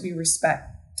you are to be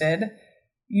respected.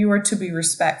 You are to be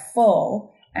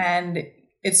respectful, and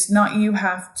it's not you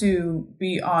have to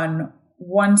be on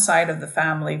one side of the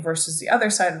family versus the other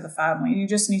side of the family. You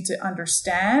just need to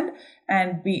understand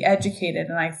and be educated.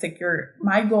 And I think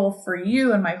my goal for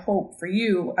you and my hope for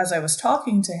you, as I was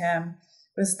talking to him,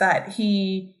 was that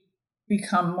he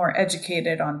become more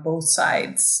educated on both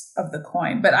sides of the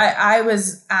coin. But I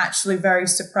was actually very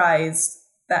surprised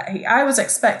that I was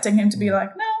expecting him to be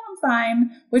like, no, I'm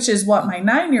fine, which is what my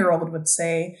 9-year-old would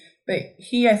say. But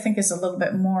he, I think, is a little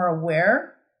bit more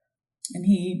aware. And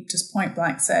he just point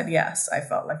blank said, yes, I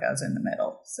felt like I was in the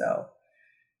middle. So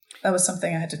that was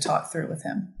something I had to talk through with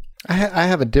him. I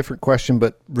have a different question,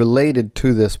 but related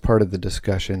to this part of the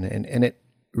discussion. And it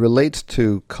relates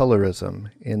to colorism,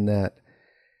 in that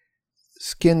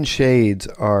skin shades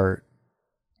are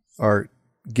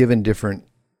given different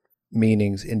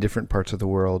meanings in different parts of the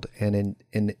world, and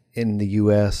in the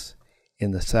U.S.,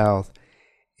 in the South,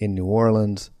 in New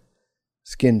Orleans,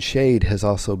 skin shade has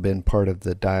also been part of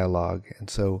the dialogue.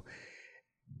 And so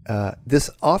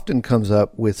this often comes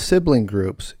up with sibling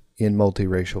groups in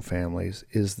multiracial families,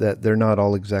 is that they're not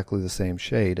all exactly the same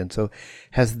shade. And so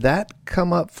has that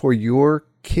come up for your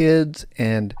kids?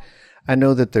 And I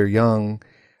know that they're young,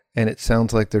 and it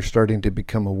sounds like they're starting to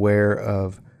become aware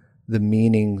of the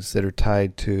meanings that are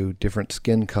tied to different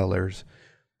skin colors.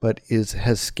 But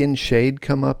has skin shade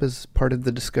come up as part of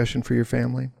the discussion for your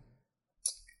family?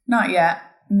 Not yet,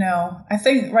 no. I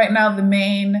think right now the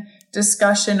main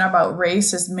discussion about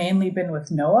race has mainly been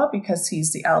with Noah because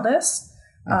he's the eldest.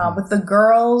 With the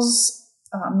girls,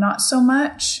 not so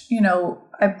much.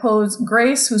 I pose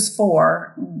Grace, who's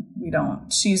 4.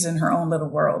 She's in her own little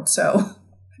world. So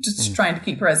just trying to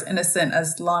keep her as innocent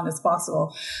as long as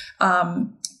possible.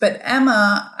 But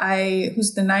Emma,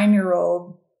 who's the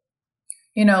 9-year-old,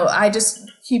 I've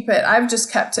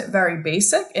just kept it very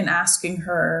basic in asking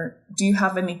her, do you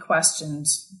have any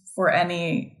questions for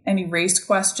any race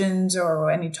questions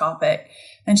or any topic?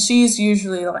 And she's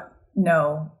usually like,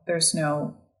 no, there's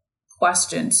no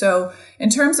question. So in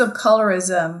terms of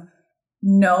colorism,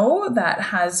 no, that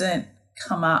hasn't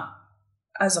come up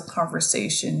as a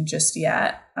conversation just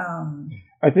yet.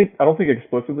 I don't think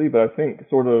explicitly, but I think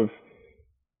sort of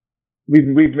we've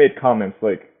made comments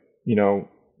like,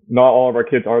 not all of our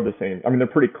kids are the same. I mean, they're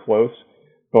pretty close,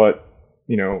 but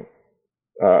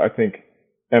I think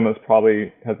Emma's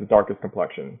probably has the darkest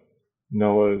complexion.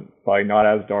 Noah's probably not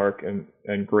as dark, and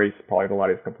Grace probably the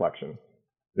lightest complexion.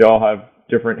 they all have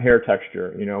different hair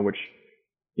texture, which,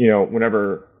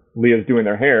 whenever Leah's doing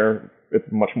their hair, it's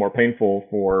much more painful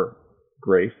for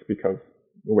Grace because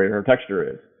the way her texture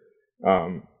is.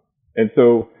 And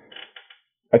so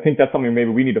I think that's something maybe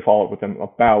we need to follow up with them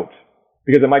about,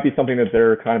 because it might be something that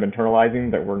they're kind of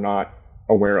internalizing that we're not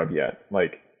aware of yet.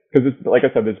 Because like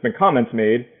I said, there's been comments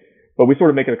made, but we sort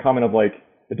of make it a comment of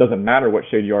it doesn't matter what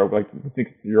shade you are. We think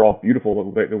you're all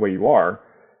beautiful the way you are,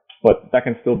 but that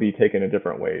can still be taken in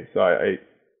different ways. So I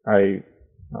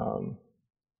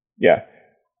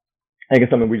think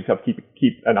it's something we just have to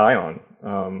keep an eye on,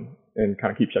 and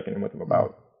kind of keep checking in with them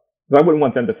about. So I wouldn't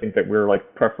want them to think that we're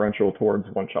preferential towards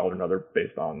one child or another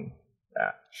based on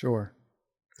that. Sure.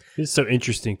 It's so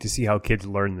interesting to see how kids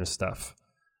learn this stuff.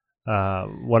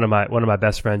 One of my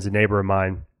best friends, a neighbor of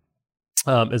mine,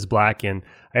 is Black, and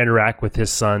I interact with his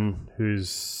son who's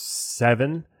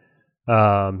 7.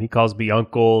 He calls me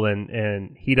uncle,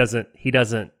 and he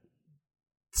doesn't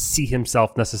see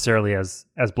himself necessarily as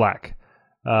Black.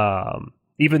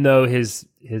 Even though his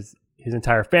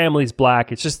entire family's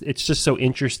Black, it's just so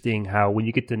interesting how when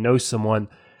you get to know someone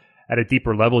at a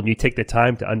deeper level and you take the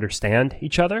time to understand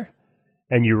each other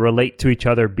and you relate to each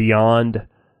other beyond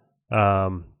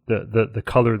the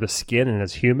color of the skin, and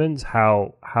as humans,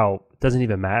 how it doesn't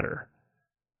even matter.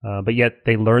 But yet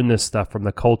they learn this stuff from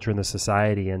the culture and the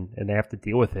society, and they have to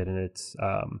deal with it, and it's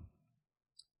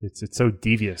so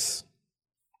devious.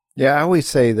 Yeah, I always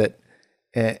say that,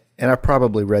 and I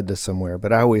probably read this somewhere,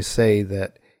 but I always say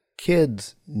that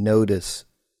kids notice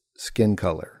skin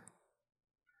color.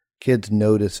 Kids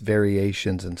notice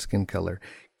variations in skin color.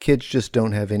 Kids just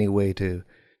don't have any way to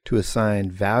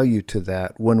assign value to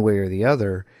that one way or the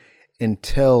other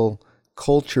until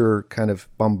culture kind of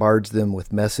bombards them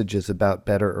with messages about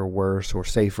better or worse, or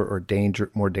safer or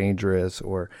more dangerous,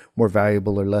 or more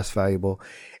valuable or less valuable.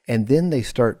 And then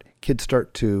kids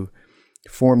start to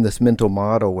form this mental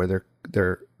model where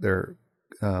they're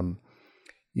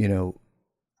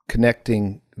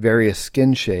connecting various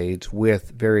skin shades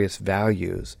with various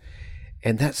values.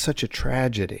 And that's such a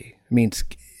tragedy. I mean,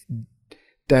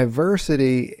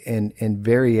 diversity and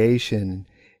variation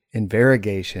and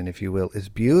variegation, if you will, is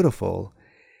beautiful.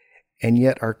 And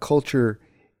yet our culture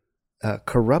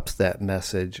corrupts that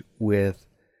message with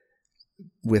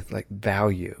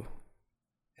value.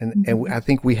 And I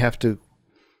think we have to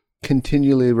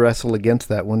continually wrestle against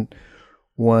that.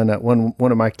 One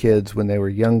of my kids, when they were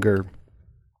younger,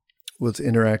 was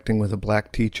interacting with a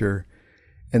Black teacher,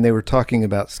 and they were talking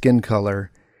about skin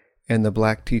color, and the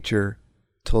Black teacher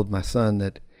told my son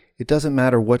that it doesn't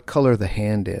matter what color the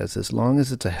hand is, as long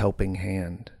as it's a helping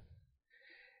hand.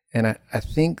 And I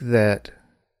think that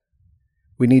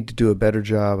we need to do a better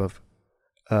job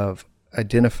of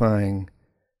identifying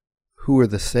who are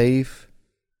the safe,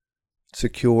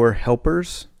 secure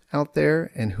helpers out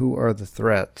there and who are the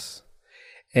threats,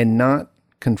 and not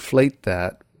conflate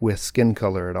that with skin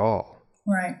color at all.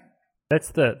 Right.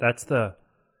 That's the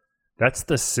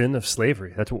sin of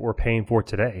slavery. That's what we're paying for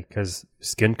today, because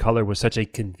skin color was such a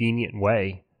convenient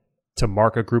way to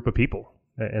mark a group of people,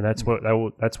 and that's what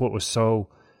was so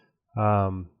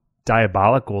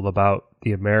diabolical about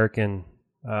the American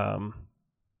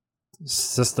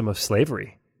system of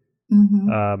slavery.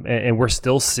 Mm-hmm. And we're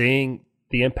still seeing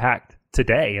the impact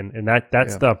today, and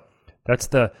that's the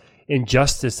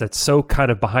injustice that's so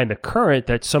kind of behind the current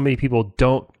that so many people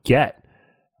don't get.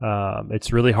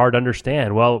 It's really hard to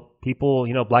understand. Well, people,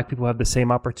 Black people have the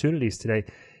same opportunities today.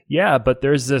 Yeah, but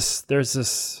there's this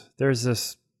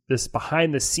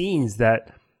behind the scenes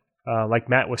that, like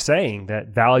Matt was saying, that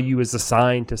value is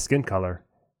assigned to skin color,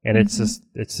 and it's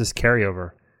just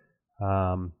carryover.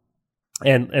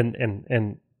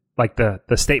 And like the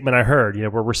statement I heard,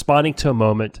 we're responding to a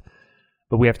moment,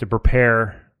 but we have to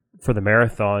prepare for the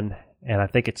marathon. And I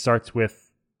think it starts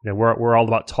with, we're all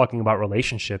about talking about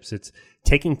relationships. It's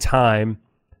taking time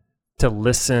to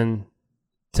listen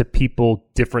to people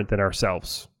different than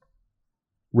ourselves,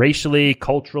 racially,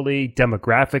 culturally,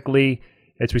 demographically,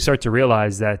 as we start to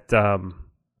realize that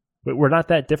we're not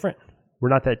that different. We're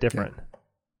not that different.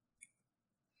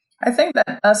 I think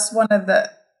that that's one of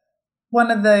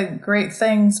the great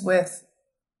things with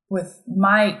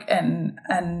Mike and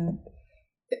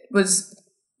it was,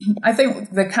 I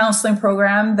think, the counseling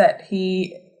program that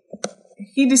he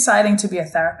deciding to be a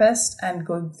therapist and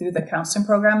going through the counseling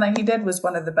program that he did was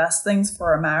one of the best things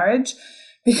for a marriage,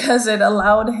 because it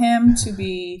allowed him to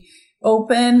be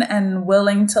open and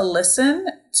willing to listen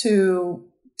to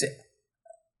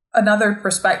another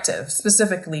perspective,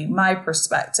 specifically my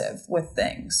perspective with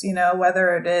things,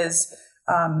 whether it is,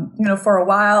 for a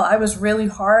while, I was really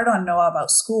hard on Noah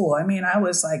about school. I mean, I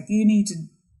was like, you need to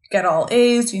get all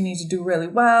A's, you need to do really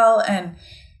well. And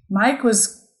Mike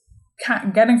was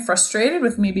getting frustrated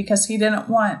with me because he didn't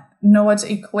want Noah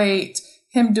to equate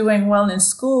him doing well in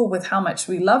school with how much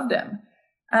we loved him.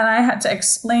 And I had to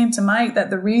explain to Mike that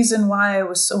the reason why I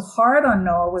was so hard on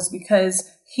Noah was because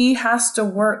he has to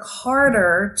work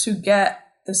harder to get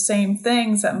the same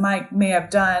things that Mike may have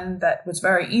done that was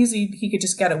very easy, he could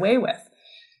just get away with.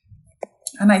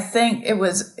 And I think it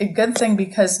was a good thing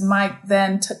because Mike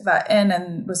then took that in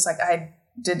and was like, I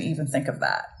didn't even think of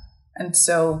that.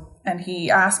 And he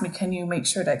asked me, can you make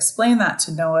sure to explain that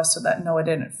to Noah so that Noah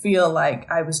didn't feel like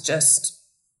I was just,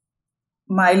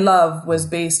 my love was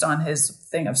based on his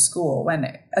thing of school,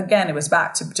 when again, it was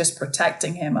back to just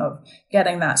protecting him, of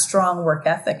getting that strong work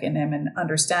ethic in him and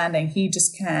understanding he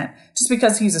just can't, just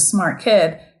because he's a smart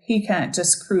kid, he can't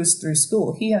just cruise through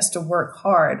school. He has to work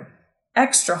hard,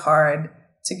 extra hard,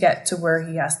 to get to where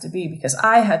he has to be, because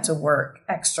I had to work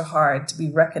extra hard to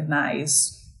be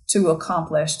recognized, to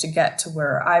accomplish, to get to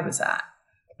where I was at.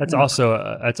 That's also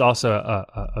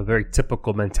a very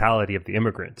typical mentality of the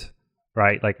immigrant,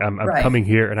 right? Like I'm Right. coming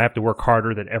here and I have to work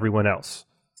harder than everyone else.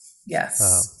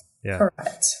 Yes. Yeah.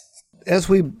 Correct. As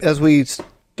we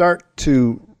start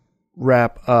to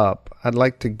wrap up, I'd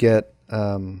like to get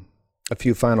a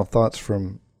few final thoughts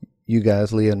from you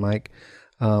guys, Leah and Mike.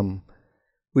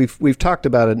 We've talked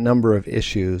about a number of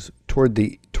issues. Toward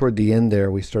the end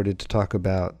there, we started to talk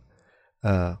about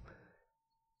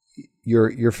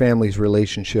your family's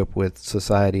relationship with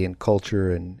society and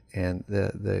culture and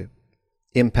the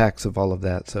impacts of all of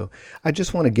that. So I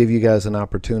just want to give you guys an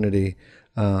opportunity.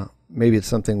 Maybe it's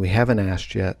something we haven't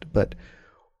asked yet, but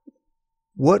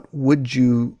what would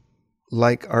you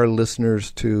like our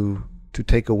listeners to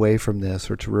take away from this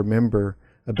or to remember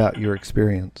about your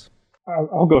experience?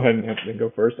 I'll go ahead and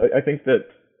go first. I think that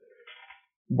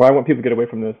what I want people to get away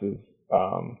from this is,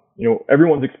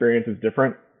 everyone's experience is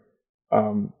different.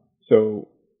 So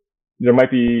there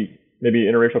might be maybe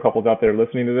interracial couples out there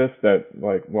listening to this that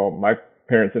like, well, my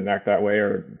parents didn't act that way,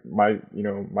 or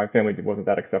my family wasn't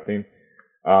that accepting.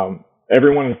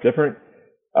 Everyone is different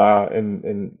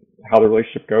in how the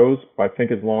relationship goes. But I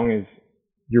think as long as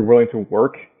you're willing to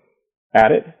work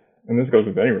at it, and this goes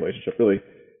with any relationship really,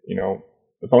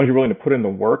 as long as you're willing to put in the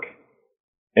work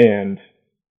and,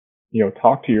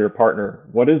 talk to your partner,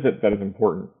 what is it that is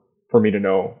important for me to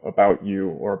know about you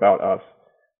or about us?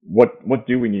 What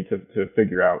do we need to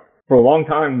figure out? For a long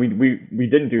time, we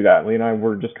didn't do that. Lee and I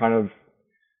were just kind of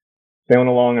sailing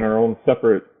along in our own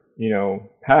separate,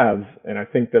 paths. And I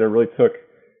think that it really took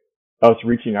us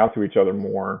reaching out to each other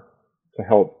more to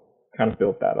help kind of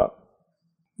build that up.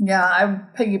 Yeah, I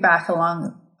piggyback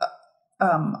along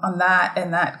on that,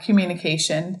 and that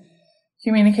communication.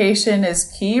 Communication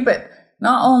is key, but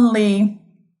not only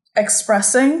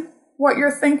expressing what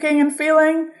you're thinking and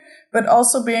feeling, but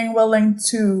also being willing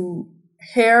to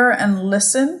hear and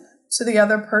listen to the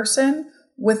other person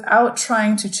without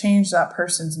trying to change that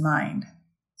person's mind.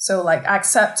 So like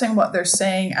accepting what they're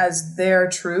saying as their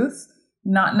truth,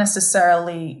 not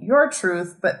necessarily your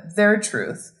truth, but their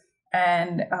truth.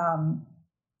 And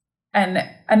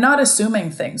not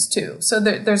assuming things too. So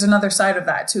there's another side of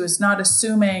that too, is not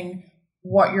assuming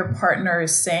what your partner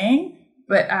is saying,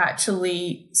 but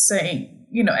actually saying,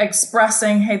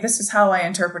 expressing, hey, this is how I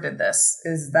interpreted this.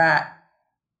 Is that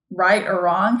right or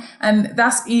wrong? And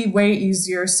that's way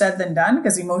easier said than done,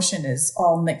 because emotion is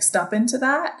all mixed up into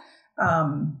that.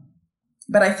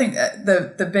 But I think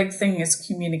the big thing is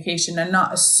communication, and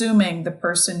not assuming the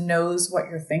person knows what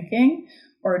you're thinking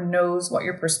or knows what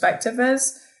your perspective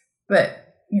is.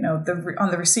 But,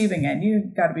 on the receiving end,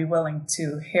 you've got to be willing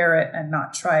to hear it and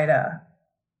not try to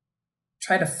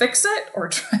fix it, or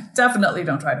definitely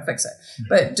don't try to fix it,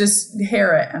 but just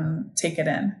hear it and take it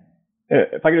in.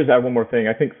 If I could just add one more thing,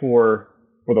 I think for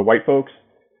the white folks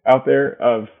out there,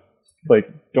 of like,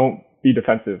 don't be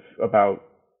defensive about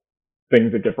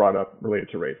things that get brought up related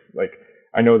to race. Like,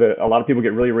 I know that a lot of people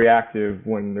get really reactive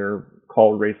when they're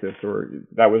called racist, or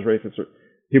that was racist, or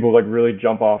people like really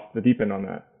jump off the deep end on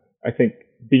that. I think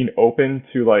being open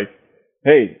to like,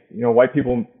 hey, white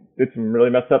people did some really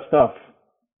messed up stuff,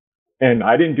 and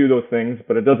I didn't do those things,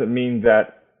 but it doesn't mean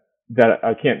that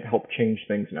I can't help change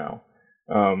things now.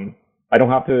 I don't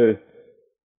have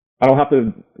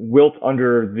to wilt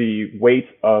under the weight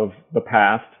of the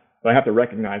past, but I have to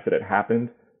recognize that it happened,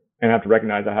 and I have to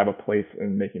recognize I have a place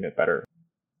in making it better.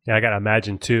 Yeah, I gotta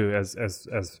imagine too, as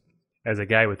a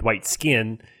guy with white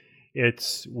skin,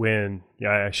 it's when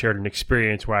I shared an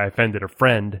experience where I offended a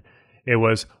friend. It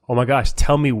was, oh my gosh,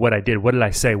 tell me what I did. What did I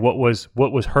say? What was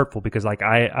hurtful? Because like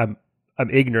I'm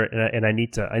ignorant, and I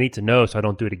need to know so I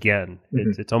don't do it again.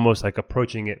 Mm-hmm. It's almost like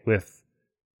approaching it with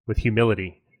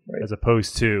humility, as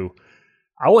opposed to,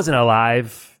 I wasn't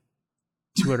alive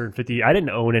 250. I didn't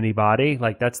own anybody.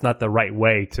 Like, that's not the right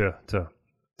way to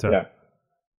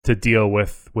deal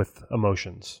with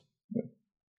emotions.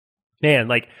 Man,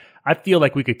 like, I feel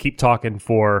like we could keep talking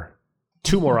for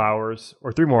 2 more hours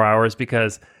or 3 more hours,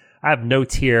 because I have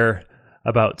notes here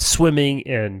about swimming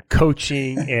and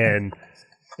coaching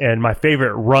and my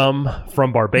favorite rum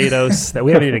from Barbados that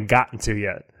we haven't even gotten to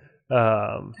yet.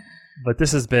 But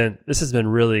this has been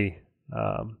really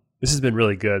good. This has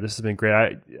been great.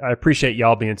 I appreciate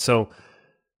y'all being so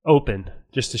open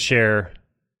just to share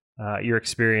your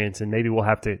experience, and maybe we'll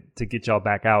have to get y'all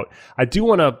back out. I do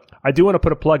want to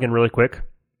put a plug in really quick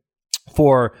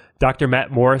for Dr.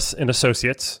 Matt Morris and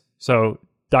Associates. So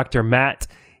Dr. Matt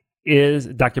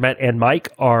and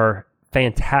Mike are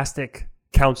fantastic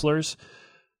counselors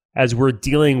as we're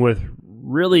dealing with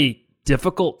really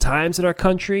difficult times in our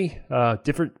country,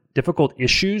 difficult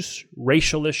issues,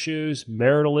 racial issues,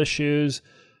 marital issues.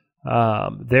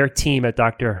 Their team at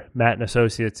Dr. Matt and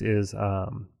Associates is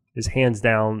hands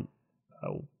down.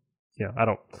 I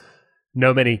don't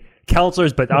know many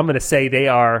counselors, but I'm going to say they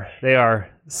are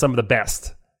some of the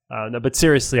best. No, but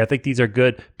seriously, I think these are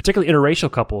good, particularly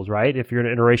interracial couples, right? If you're in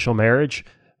an interracial marriage,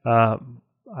 I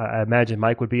imagine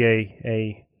Mike would be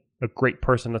a great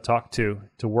person to talk to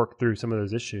work through some of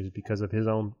those issues because of his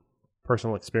own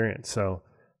personal experience. So,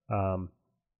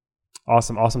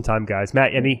 awesome time, guys.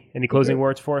 Matt, any closing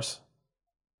words for us?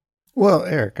 Well,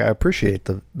 Eric, I appreciate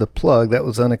the plug. That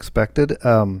was unexpected.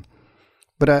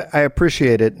 But I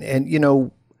appreciate it.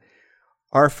 And,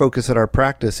 our focus at our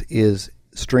practice is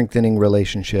strengthening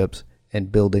relationships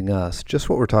and building us, just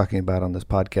what we're talking about on this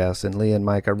podcast. And Leah and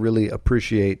Mike, I really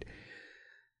appreciate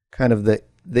kind of the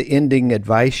ending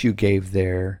advice you gave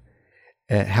there,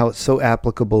 and how it's so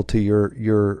applicable to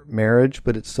your marriage,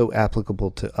 but it's so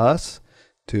applicable to us,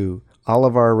 to all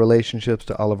of our relationships,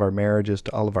 to all of our marriages,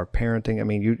 to all of our parenting. I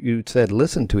mean, you said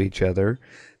listen to each other.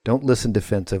 Don't listen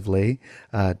defensively.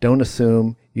 Don't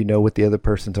assume you know what the other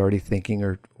person's already thinking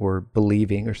or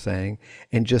believing or saying,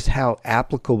 and just how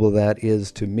applicable that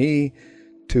is to me,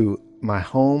 to my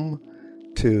home,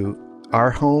 to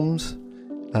our homes,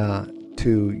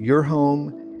 to your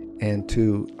home, and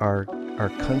to our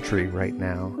country right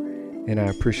now. And I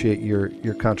appreciate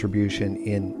your contribution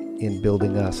in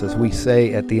building us. As we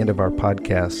say at the end of our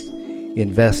podcast,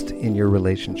 invest in your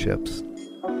relationships.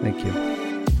 Thank you.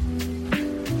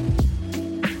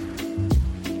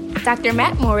 Dr.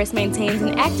 Matt Morris maintains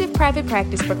an active private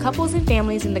practice for couples and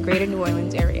families in the greater New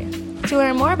Orleans area. To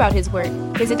learn more about his work,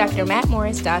 visit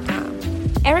drmattmorris.com.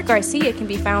 Eric Garcia can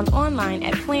be found online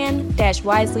at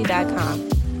plan-wisely.com.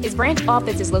 His branch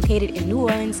office is located in New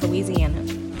Orleans, Louisiana.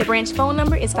 The branch phone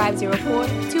number is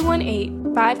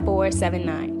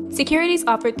 504-218-5479. Securities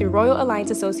offered through Royal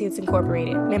Alliance Associates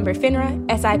Incorporated, member FINRA,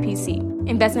 SIPC.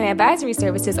 Investment advisory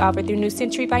services offered through New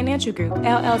Century Financial Group,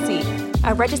 LLC,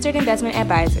 a registered investment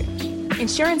advisor.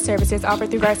 Insurance services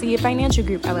offered through Garcia Financial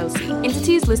Group, LLC.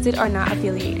 Entities listed are not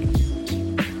affiliated.